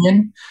my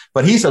opinion,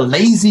 but he's a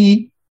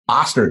lazy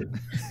bastard.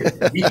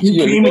 He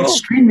came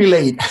extremely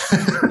late.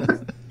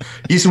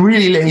 He's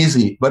really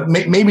lazy, but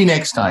maybe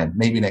next time.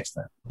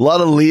 A lot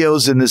of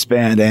Leos in this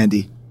band,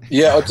 Andy.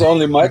 Yeah, it's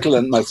only Michael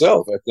and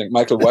myself, I think.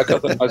 Michael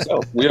Wyckoff and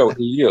myself. We are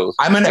Leos.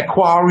 I'm an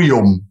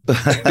aquarium.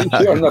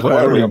 You're an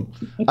aquarium.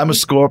 I'm a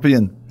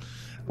scorpion.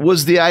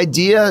 Was the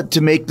idea to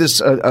make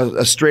this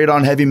a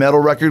straight-on heavy metal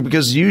record?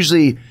 Because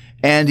usually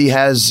Andy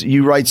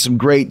you write some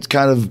great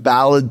kind of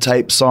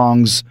ballad-type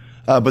songs,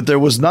 but there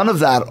was none of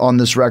that on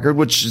this record,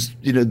 which is,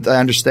 I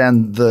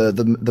understand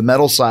the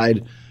metal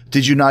side.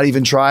 Did you not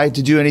even try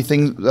to do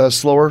anything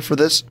slower for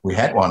this? We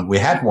had one. We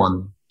had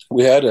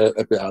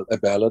a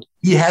ballad.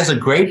 He has a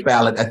great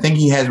ballad. I think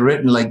he has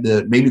written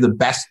maybe the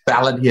best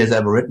ballad he has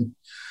ever written.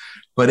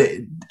 But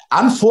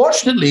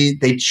unfortunately,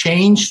 they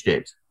changed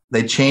it.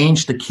 They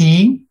changed the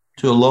key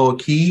to a lower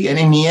key. And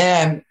in the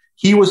end,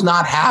 he was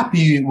not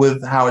happy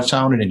with how it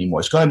sounded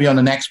anymore. It's going to be on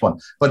the next one.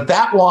 But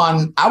that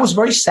one, I was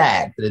very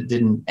sad that it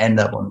didn't end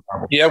up on the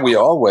album. Yeah, we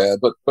all were.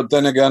 But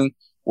then again,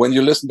 when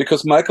you listen,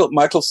 because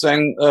Michael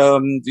sang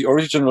the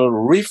original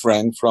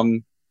refrain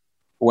from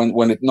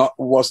when it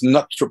was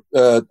not.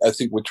 I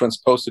think we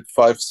transposed it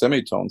 5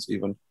 semitones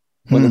even.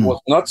 When it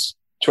was not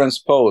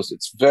transposed,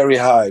 it's very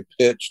high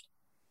pitched.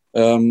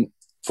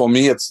 For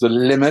me, it's the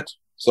limit.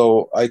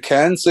 So I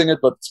can sing it,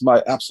 but it's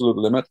my absolute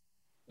limit.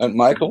 And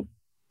Michael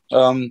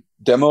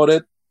demoed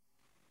it,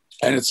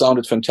 and it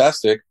sounded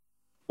fantastic.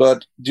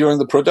 But during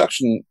the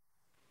production,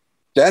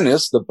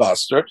 Dennis, the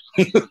bastard,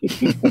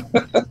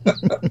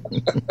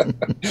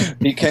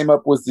 he came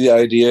up with the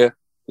idea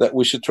that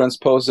we should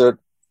transpose it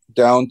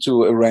down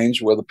to a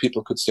range where the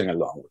people could sing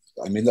along with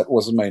it. I mean, that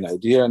was the main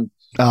idea, and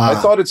I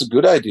thought it's a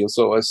good idea.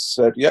 So I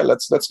said, yeah,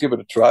 let's give it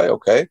a try,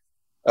 okay?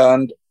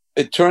 And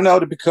it turned out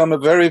to become a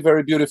very,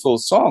 very beautiful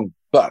song,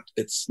 but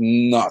it's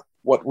not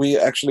what we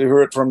actually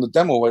heard from the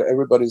demo, where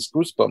everybody's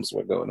goosebumps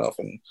were going off.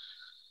 And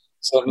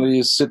Suddenly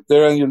you sit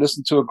there and you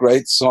listen to a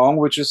great song,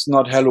 which is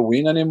not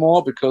Halloween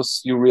anymore, because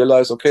you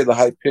realize, okay, the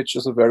high pitch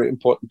is a very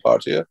important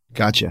part here.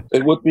 Gotcha.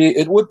 It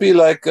would be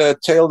like a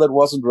Tale That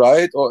Wasn't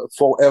Right or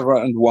Forever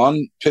and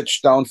One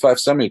pitched down 5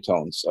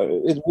 semitones.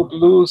 It would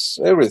lose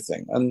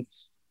everything. And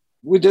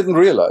we didn't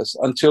realize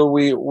until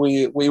we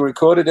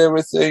recorded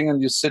everything,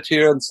 and you sit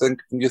here and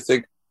you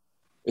think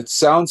it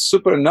sounds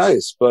super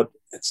nice, but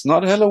it's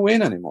not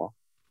Halloween anymore.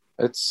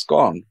 It's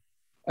gone.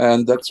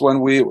 And that's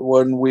when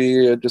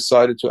we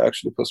decided to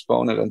actually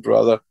postpone it and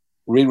rather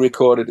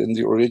re-record it in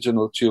the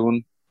original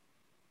tune.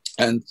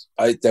 And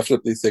I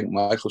definitely think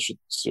Michael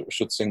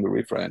should sing the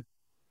refrain.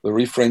 The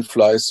refrain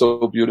flies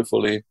so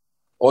beautifully.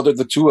 Or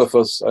the two of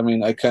us. I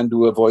mean, I can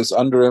do a voice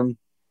under him,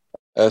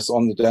 as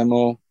on the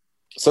demo.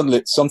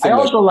 Something. I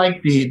also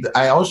like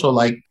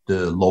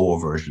the lower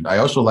version. I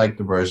also like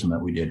the version that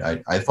we did.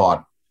 I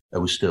thought it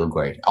was still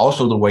great.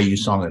 Also, the way you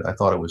sung it, I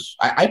thought it was.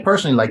 I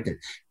personally liked it.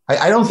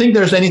 I don't think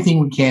there's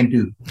anything we can't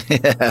do.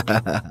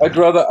 I'd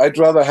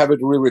rather have it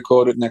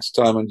re-recorded next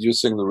time and you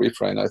sing the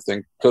refrain, I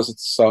think, because it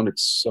sounded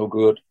so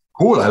good.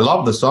 Cool. I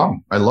love the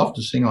song. I love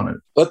to sing on it.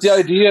 But the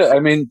idea, I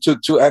mean,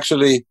 to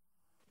actually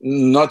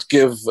not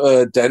give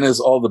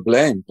Dennis all the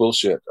blame,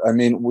 bullshit. I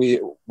mean,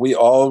 we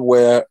all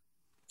were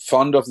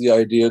fond of the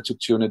idea to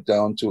tune it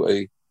down to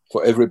a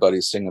for everybody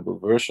singable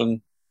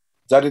version.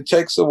 That it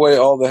takes away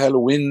all the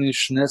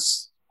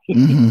Halloweenishness.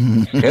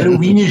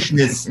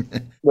 Halloweenishness.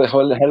 The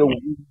whole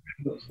Halloween.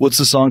 What's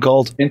the song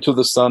called? Into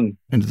the Sun.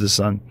 Into the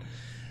Sun.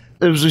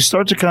 As we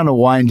start to kind of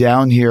wind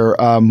down here,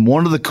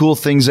 one of the cool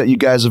things that you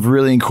guys have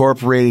really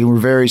incorporated and were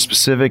very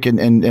specific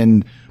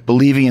and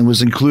believing in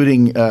was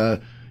including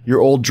your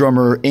old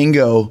drummer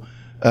Ingo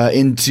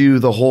into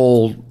the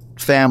whole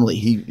family.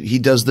 He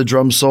does the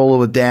drum solo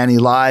with Danny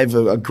live,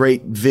 a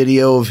great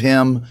video of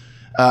him.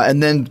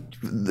 And then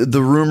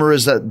the rumor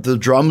is that the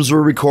drums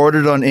were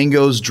recorded on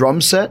Ingo's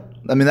drum set.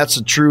 I mean, that's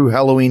a true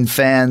Halloween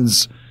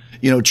fans,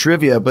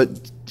 trivia.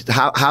 But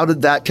how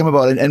did that come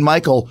about? And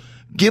Michael,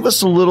 give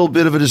us a little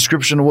bit of a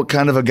description of what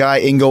kind of a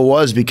guy Ingo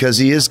was, because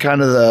he is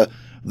kind of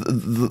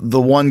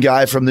the one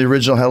guy from the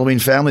original Halloween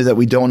family that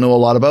we don't know a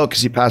lot about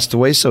because he passed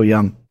away so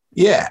young.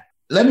 Yeah.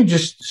 Let me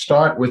just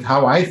start with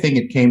how I think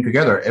it came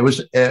together. It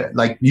was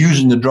like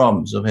using the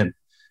drums of him.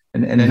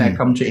 And then I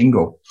come to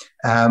Ingo.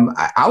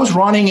 I was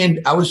running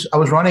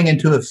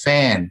into a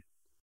fan.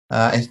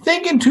 I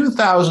think in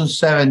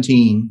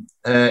 2017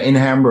 in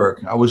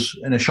Hamburg. I was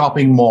in a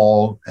shopping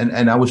mall,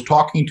 and I was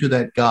talking to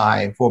that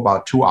guy for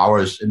about 2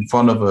 hours in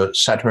front of a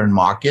Saturn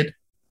market.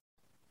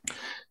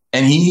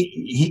 And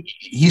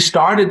he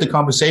started the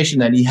conversation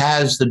that he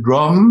has the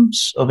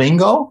drums of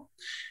Ingo,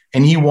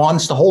 and he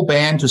wants the whole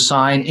band to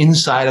sign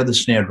inside of the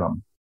snare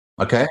drum.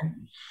 Okay.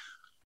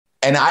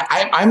 And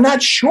I'm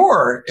not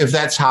sure if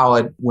that's how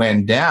it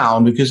went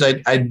down, because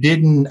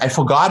I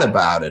forgot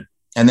about it.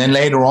 And then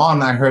later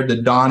on, I heard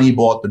that Donnie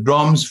bought the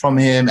drums from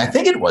him. I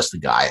think it was the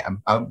guy.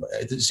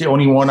 It's the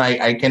only one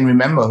I can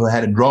remember who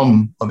had a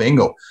drum of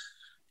Ingo.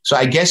 So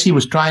I guess he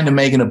was trying to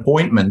make an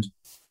appointment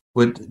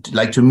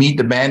to meet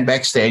the band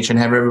backstage and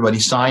have everybody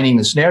signing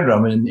the snare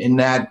drum.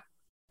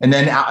 And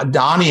then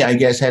Donnie, I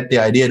guess, had the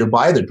idea to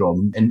buy the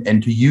drum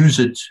and to use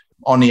it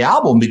on the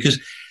album because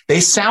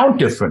they sound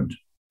different.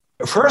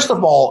 First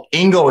of all,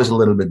 Ingo is a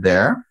little bit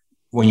there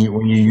when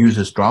you use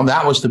this drum.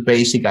 That was the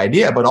basic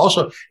idea. But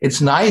also,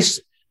 it's nice,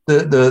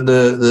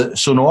 the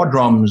Sonor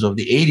drums of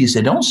the 80s,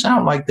 they don't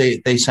sound like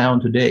they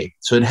sound today.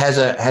 So it has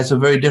a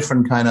very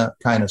different kind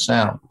of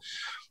sound.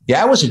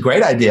 Yeah, it was a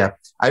great idea.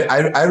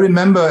 I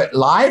remember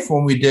live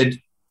when we did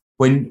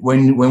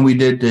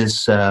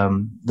this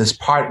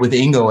part with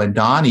Ingo and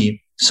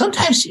Donnie.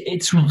 Sometimes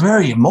it's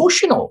very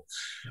emotional.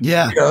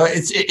 Yeah,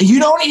 you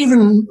don't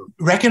even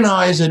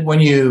recognize it when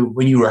you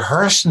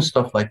rehearse and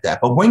stuff like that.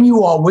 But when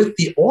you are with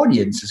the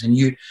audiences and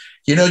you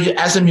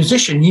as a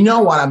musician, you know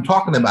what I'm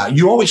talking about.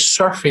 You're always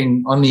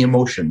surfing on the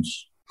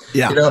emotions.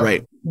 Yeah,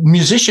 right.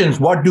 Musicians,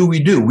 what do?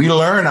 We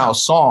learn our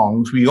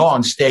songs. We go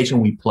on stage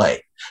and we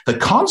play. The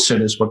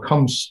concert is what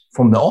comes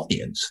from the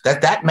audience.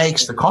 That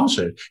makes the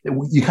concert.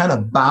 You kind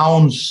of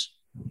bounce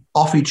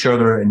off each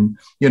other, and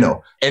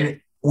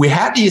we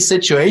had these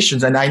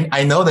situations. And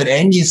I know that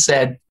Andy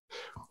said,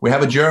 we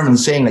have a German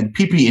saying like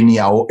 "Pipi in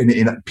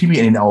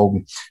den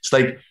Augen." It's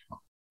like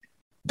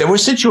there were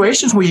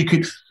situations where you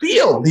could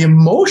feel the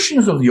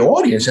emotions of the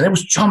audience, and it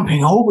was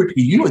jumping over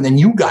to you, and then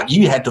you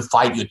had to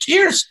fight your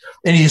tears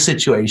in these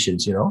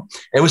situations.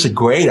 It was a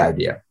great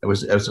idea. It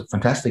was a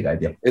fantastic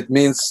idea. It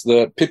means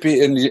the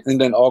 "Pipi in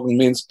den Augen"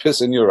 means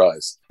piss in your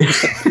eyes.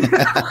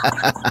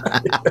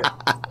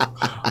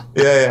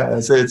 Yeah.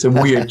 It's a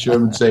weird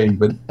German saying,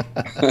 but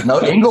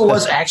no, Ingo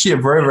was actually a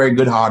very, very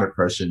good-hearted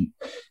person.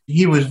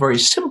 He was very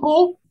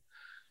simple.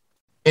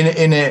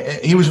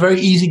 He was very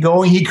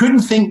easygoing. He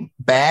couldn't think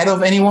bad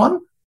of anyone.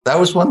 That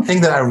was one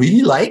thing that I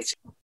really liked.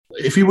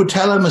 If you would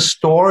tell him a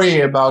story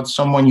about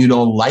someone you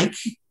don't like,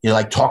 you're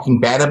like talking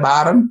bad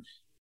about him,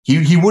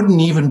 he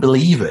wouldn't even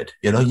believe it.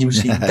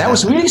 That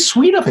was really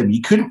sweet of him.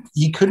 He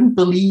couldn't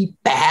believe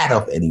bad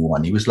of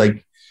anyone. He was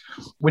like,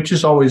 which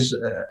is always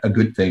a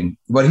good thing.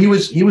 But he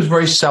was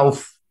very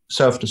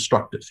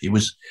self-destructive. He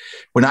was,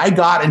 when I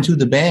got into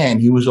the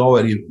band, he was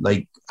already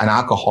like an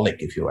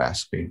alcoholic, if you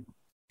ask me.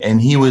 And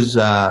he was,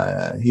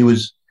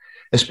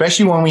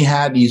 especially when we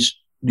had these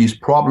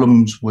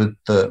problems with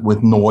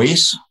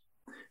noise,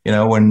 you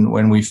know,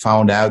 when we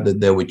found out that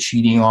they were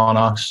cheating on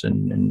us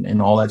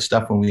and all that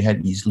stuff, when we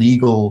had these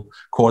legal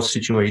court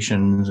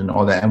situations and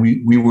all that, and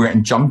we were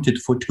injuncted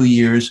for 2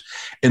 years.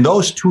 In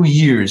those 2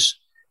 years,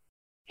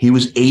 he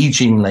was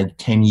aging like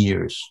 10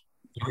 years.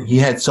 He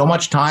had so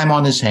much time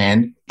on his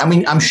hand. I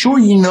mean, I'm sure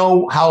you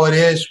know how it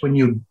is when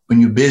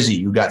you're busy,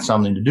 you got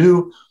something to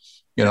do.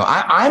 You know,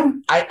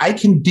 I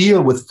can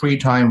deal with free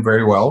time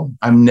very well.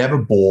 I'm never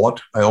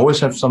bored. I always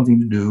have something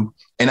to do,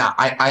 and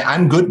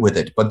I'm good with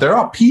it. But there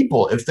are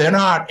people, if they're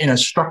not in a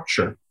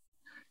structure,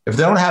 if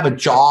they don't have a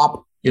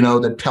job, you know,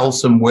 that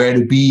tells them where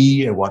to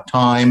be at what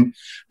time,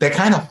 they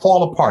kind of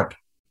fall apart.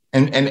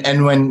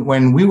 And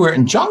when we were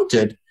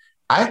injuncted,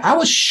 I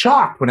was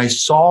shocked when I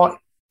saw.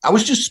 I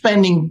was just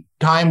spending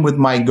time with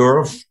my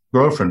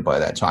girlfriend by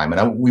that time,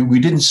 and we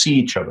didn't see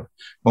each other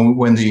when we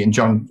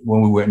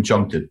were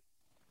injuncted.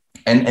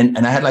 And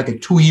I had like a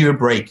 2-year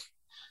break.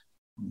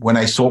 When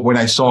I saw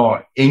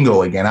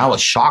Ingo again, I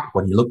was shocked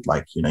what he looked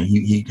like. You know,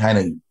 he kind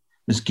of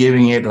was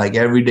giving it like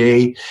every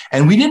day,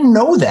 and we didn't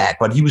know that.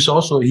 But he was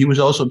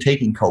also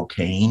taking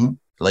cocaine,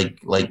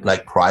 like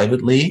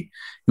privately.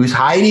 He was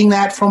hiding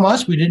that from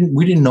us. We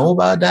didn't know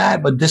about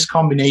that. But this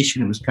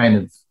combination was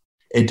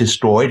it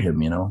destroyed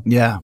him. You know.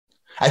 Yeah.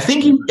 I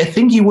think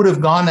he would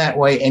have gone that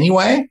way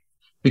anyway,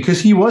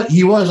 because he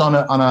was on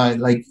a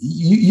like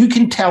you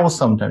can tell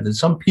sometimes that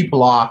some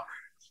people are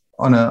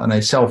on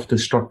a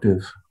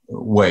self-destructive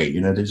way, you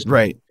know.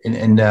 Right.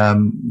 And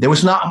there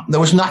was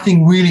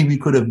nothing really we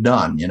could have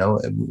done, you know.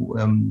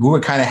 We were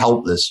kind of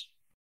helpless,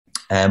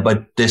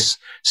 but this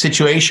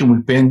situation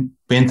we've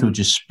been through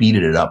just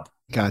speeded it up.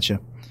 Gotcha.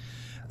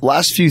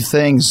 Last few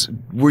things.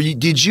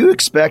 Did you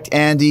expect,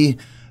 Andy,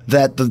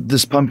 that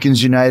this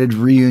Pumpkins United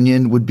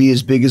reunion would be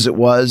as big as it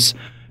was?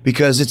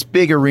 Because it's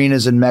big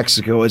arenas in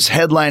Mexico. It's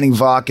headlining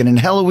Wacken, and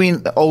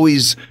Helloween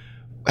always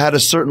had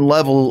a certain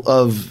level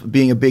of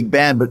being a big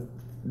band, but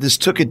this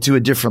took it to a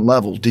different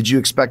level. Did you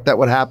expect that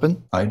would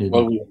happen? I didn't.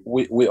 Well,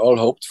 we all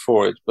hoped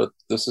for it, but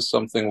this is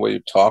something where you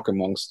talk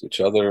amongst each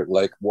other,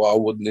 like, wow,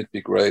 wouldn't it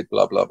be great,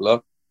 blah, blah, blah.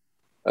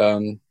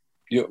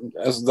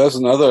 There's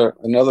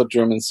another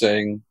German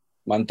saying,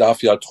 man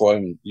darf ja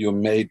träumen, you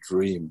may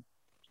dream.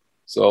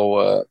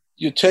 So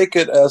you take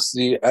it as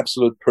the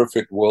absolute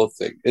perfect world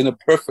thing. In a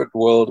perfect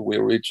world,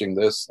 we're reaching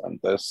this and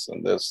this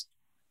and this.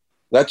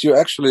 That you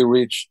actually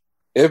reach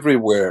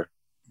everywhere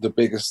the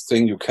biggest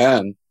thing you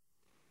can.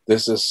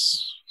 This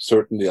is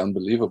certainly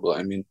unbelievable.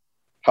 I mean,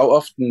 how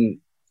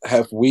often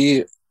have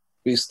we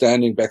been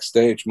standing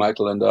backstage,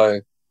 Michael and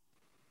I,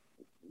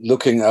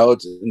 looking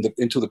out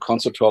into the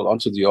concert hall,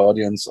 onto the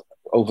audience,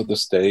 over the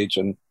stage,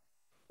 and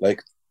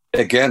like,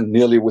 again,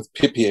 nearly with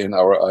pipi in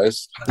our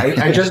eyes.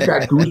 I just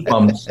got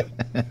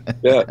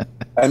goosebumps. Yeah.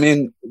 I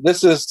mean,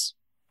 this is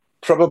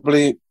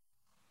probably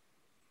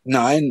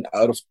 9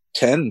 out of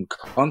 10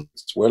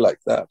 concerts were like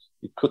that.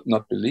 You could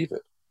not believe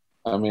it.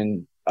 I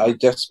mean, I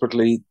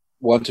desperately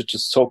wanted to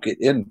soak it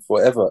in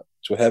forever,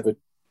 to have it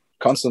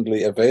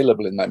constantly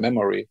available in my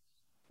memory,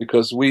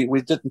 because we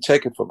didn't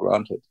take it for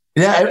granted.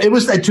 Yeah, it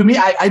was, to me,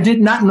 I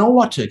did not know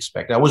what to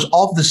expect. I was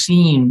off the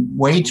scene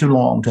way too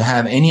long to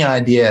have any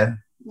idea.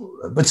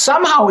 But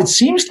somehow it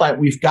seems like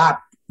we've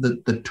got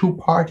the two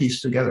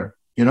parties together,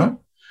 you know?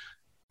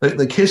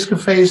 The Kiss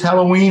Cafe's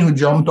Helloween, who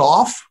jumped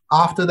off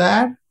after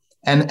that,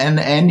 and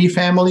the Andy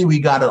family, we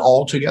got it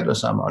all together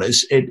somehow.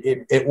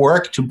 It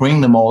worked to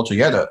bring them all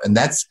together, and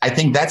I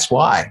think that's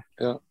why.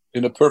 Yeah,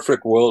 in a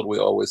perfect world, we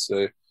always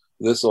say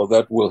this or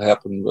that will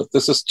happen, but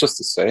this is just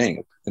a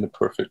saying. In a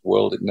perfect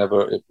world, it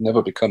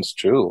never becomes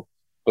true,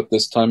 but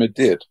this time it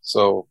did.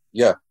 So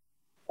yeah,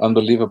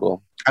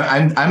 unbelievable.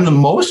 I'm the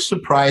most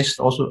surprised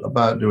also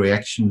about the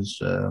reactions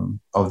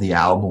of the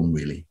album,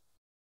 really.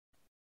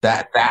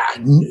 That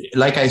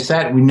like I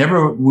said, we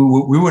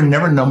were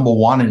never number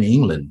one in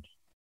England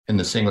in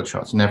the single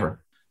charts,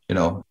 never. You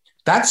know,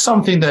 that's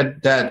something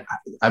that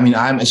I mean,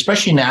 I'm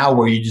especially now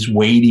where you're just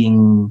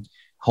waiting,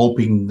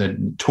 hoping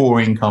that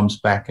touring comes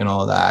back and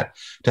all that.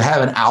 To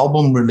have an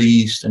album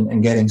released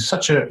and getting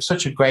such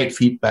a great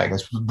feedback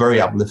is very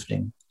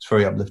uplifting. It's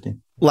very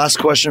uplifting. Last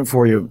question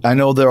for you. I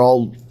know they're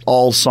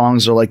all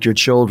songs are like your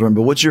children,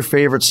 but what's your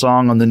favorite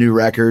song on the new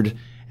record?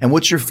 And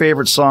what's your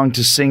favorite song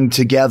to sing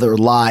together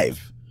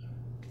live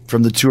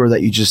from the tour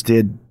that you just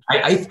did?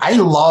 I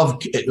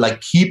love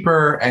like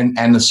Keeper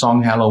and the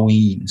song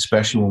Helloween,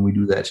 especially when we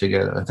do that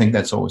together. I think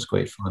that's always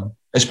great fun.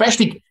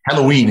 Especially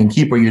Helloween and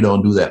Keeper, you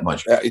don't do that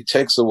much. It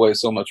takes away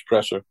so much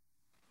pressure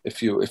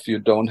if you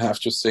don't have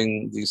to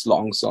sing these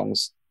long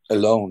songs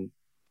alone,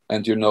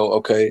 and you know,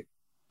 okay,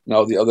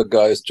 now the other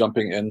guy is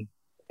jumping in.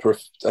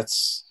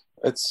 It's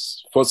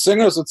for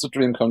singers, it's a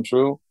dream come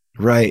true.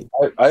 Right.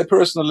 I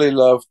personally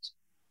loved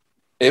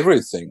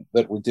everything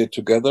that we did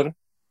together,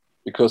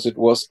 because it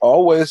was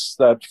always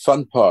that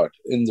fun part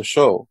in the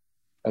show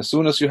As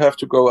soon as you have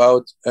to go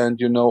out and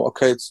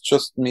okay, it's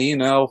just me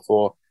now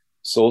for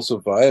Soul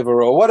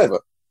Survivor or whatever.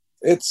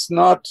 It's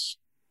not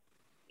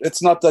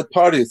that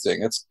party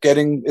thing.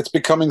 It's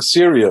becoming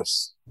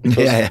serious.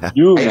 Yeah.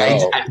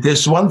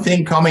 There's one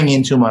thing coming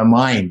into my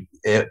mind.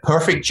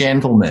 Perfect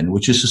Gentleman,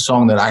 which is a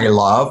song that I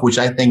love, which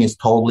I think is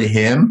totally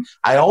him.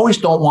 I always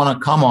don't want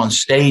to come on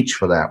stage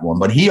for that one,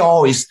 but he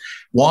always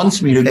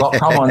wants me to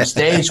come on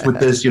stage with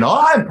this,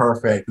 I'm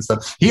perfect and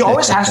stuff. He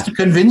always has to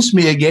convince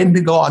me again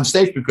to go on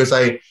stage because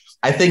I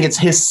think it's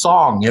his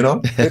song,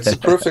 It's a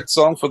perfect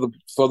song for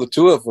the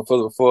two of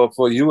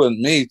for you and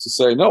me to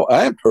say, no,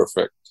 I am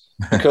perfect.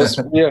 Because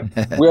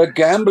we're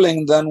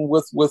gambling then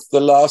with the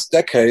last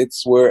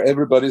decades where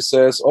everybody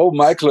says, oh,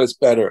 Michael is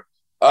better.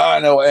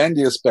 No,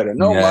 Andy is better.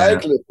 No,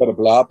 Michael is better.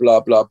 Blah, blah,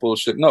 blah,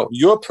 bullshit. No,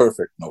 you're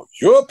perfect. No,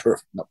 you're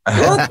perfect. No,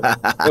 you're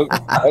perfect. So,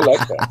 I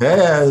like that.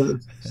 Yeah,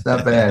 it's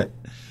not bad.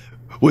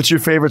 What's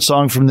your favorite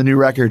song from the new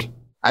record?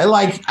 I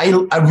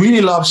really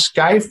love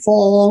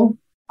Skyfall,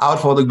 Out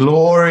for the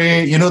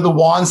Glory. The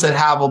ones that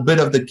have a bit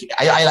of the.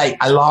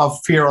 I love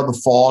Fear of the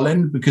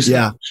Fallen because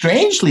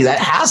strangely that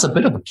has a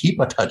bit of a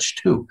Keeper touch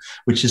too,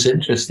 which is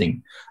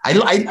interesting.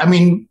 I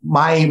mean,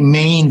 my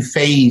main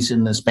phase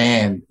in this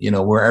band,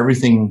 where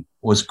everything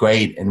was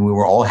great and we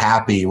were all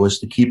happy, was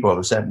the Keeper of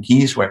the Seven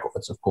Keys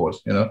records, of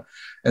course, and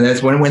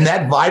that's when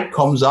that vibe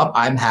comes up,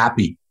 I'm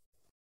happy.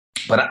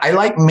 But I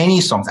like many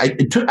songs.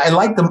 I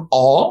like them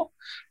all,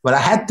 but I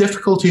had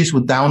difficulties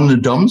with Down in the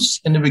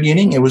Dumps in the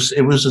beginning. It was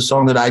a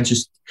song that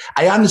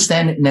I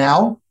understand it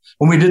now.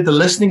 When we did the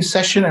listening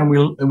session it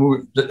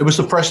was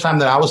the first time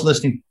that I was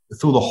listening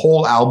through the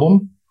whole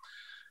album.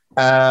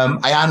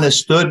 I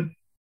understood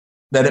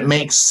that it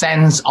makes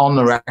sense on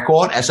the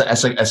record as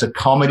a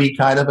comedy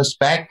kind of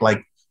aspect.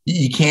 Like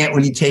you can't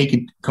really take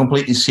it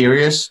completely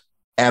serious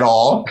at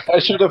all. I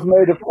should have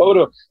made a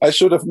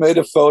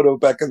photo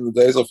back in the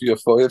days of your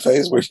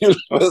face where you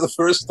for the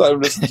first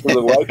time listened to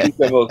the Waikiki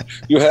demo.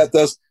 You had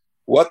this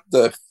what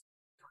the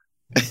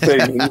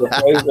thing in your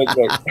face.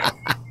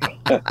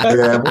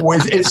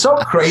 It's so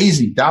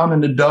crazy. Down in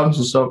the Dumps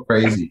is so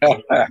crazy.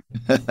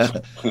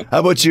 How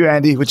about you,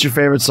 Andy? What's your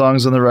favorite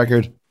songs on the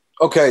record?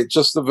 Okay,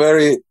 just a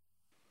very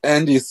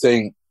Andy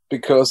thing,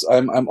 because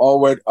I'm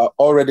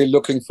already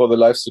looking for the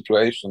live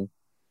situation.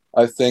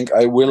 I think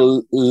I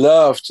will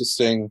love to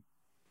sing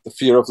The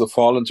Fear of the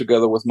Fallen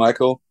together with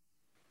Michael.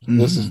 Mm-hmm.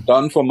 This is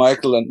done for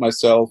Michael and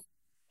myself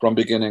from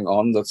beginning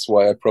on. That's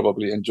why I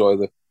probably enjoy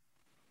the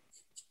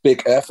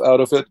big F out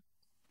of it.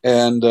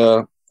 And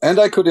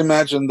I could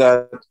imagine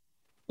that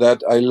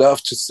I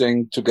love to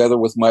sing together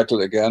with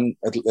Michael again.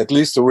 At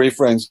least the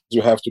refrains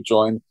you have to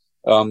join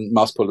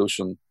Mass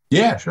Pollution.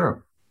 Yeah,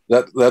 sure.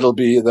 That'll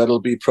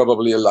be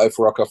probably a live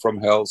rocker from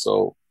hell.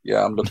 So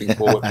yeah, I'm looking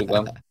forward to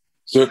them.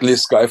 Certainly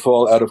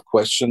Skyfall, out of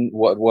question.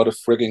 What a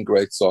frigging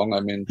great song.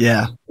 I mean,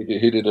 yeah,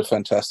 he did a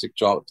fantastic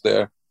job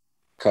there.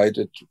 Kai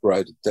did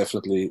right.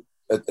 Definitely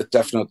a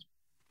definite.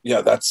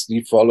 Yeah, that's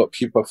the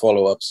keeper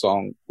follow-up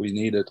song we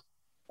needed.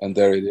 And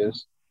there it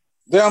is.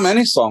 There are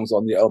many songs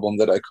on the album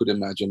that I could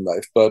imagine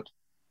live, but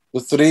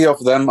the three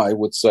of them I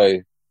would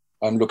say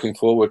I'm looking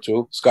forward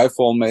to.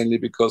 Skyfall mainly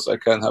because I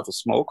can have a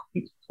smoke.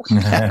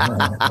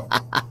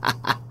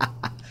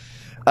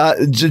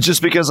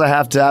 Just because I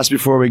have to ask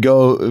before we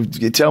go,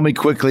 tell me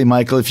quickly,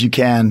 Michael, if you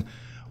can,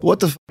 what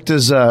the fuck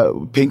does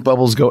Pink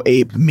Bubbles Go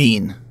Ape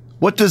mean?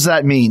 What does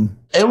that mean?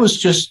 It was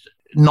just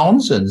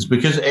nonsense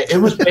because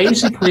it was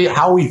basically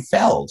how we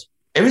felt.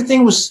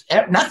 Nothing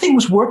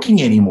was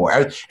working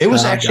anymore. It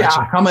was actually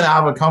coming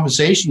out of a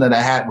conversation that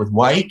I had with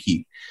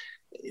Waikiki.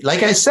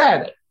 Like I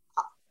said,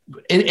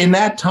 in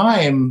that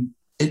time,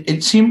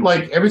 it seemed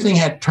like everything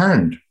had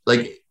turned.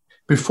 Like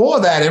before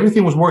that,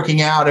 everything was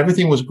working out.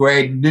 Everything was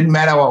great. It didn't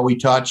matter what we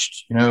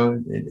touched.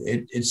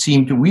 It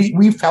seemed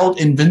we felt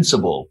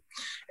invincible.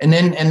 And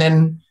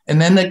then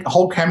the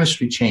whole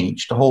chemistry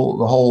changed. The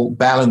whole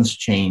balance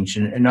changed,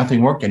 and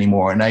nothing worked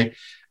anymore. And I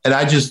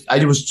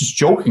was just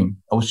joking.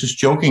 I was just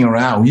joking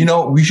around.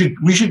 We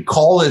should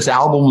call this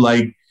album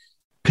like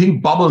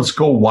Pink Bubbles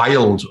Go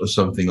Wild or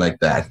something like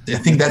that. I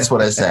think that's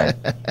what I said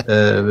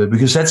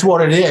because that's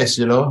what it is,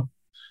 And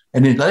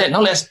then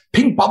let's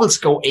Pink Bubbles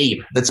Go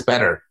Ape. That's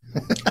better.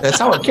 That's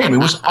how it came. It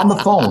was on the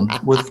phone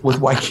with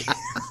Waikiki.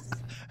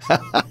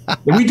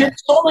 We did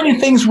so many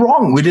things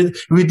wrong.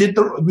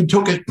 We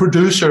took a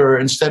producer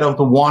instead of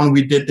the one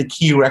we did the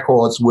Key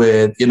Records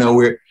with.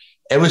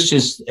 It was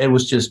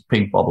just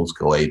Pink Bubbles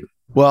Go Ape.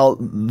 Well,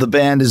 the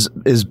band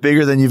is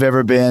bigger than you've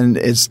ever been.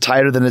 It's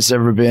tighter than it's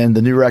ever been.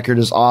 The new record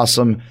is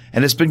awesome.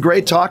 And it's been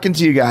great talking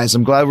to you guys.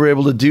 I'm glad we're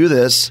able to do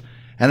this.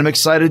 And I'm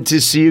excited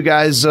to see you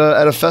guys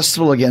at a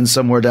festival again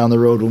somewhere down the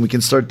road when we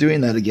can start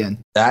doing that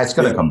again. It's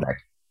going to come back.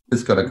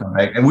 It's going to come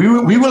back. And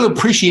we will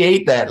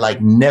appreciate that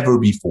like never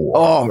before.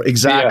 Oh,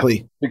 exactly.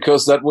 Yeah,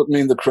 because that would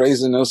mean the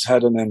craziness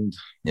had an end.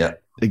 Yeah,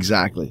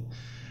 exactly.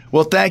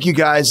 Well, thank you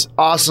guys.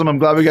 Awesome. I'm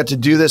glad we got to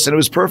do this. And it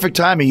was perfect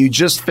timing. You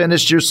just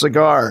finished your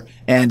cigar,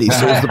 Andy.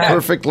 So it was the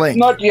perfect link.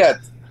 Not yet.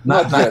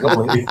 Not yet.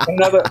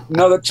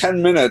 Another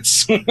 10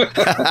 minutes.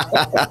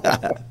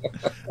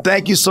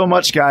 Thank you so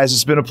much, guys.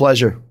 It's been a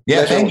pleasure.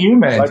 Yeah, thank you,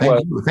 man.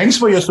 Thank you. Thanks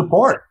for your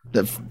support.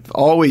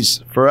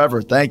 Always,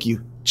 forever. Thank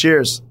you.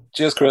 Cheers.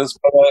 Cheers, Chris.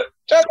 Bye-bye.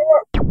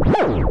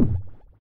 Ciao.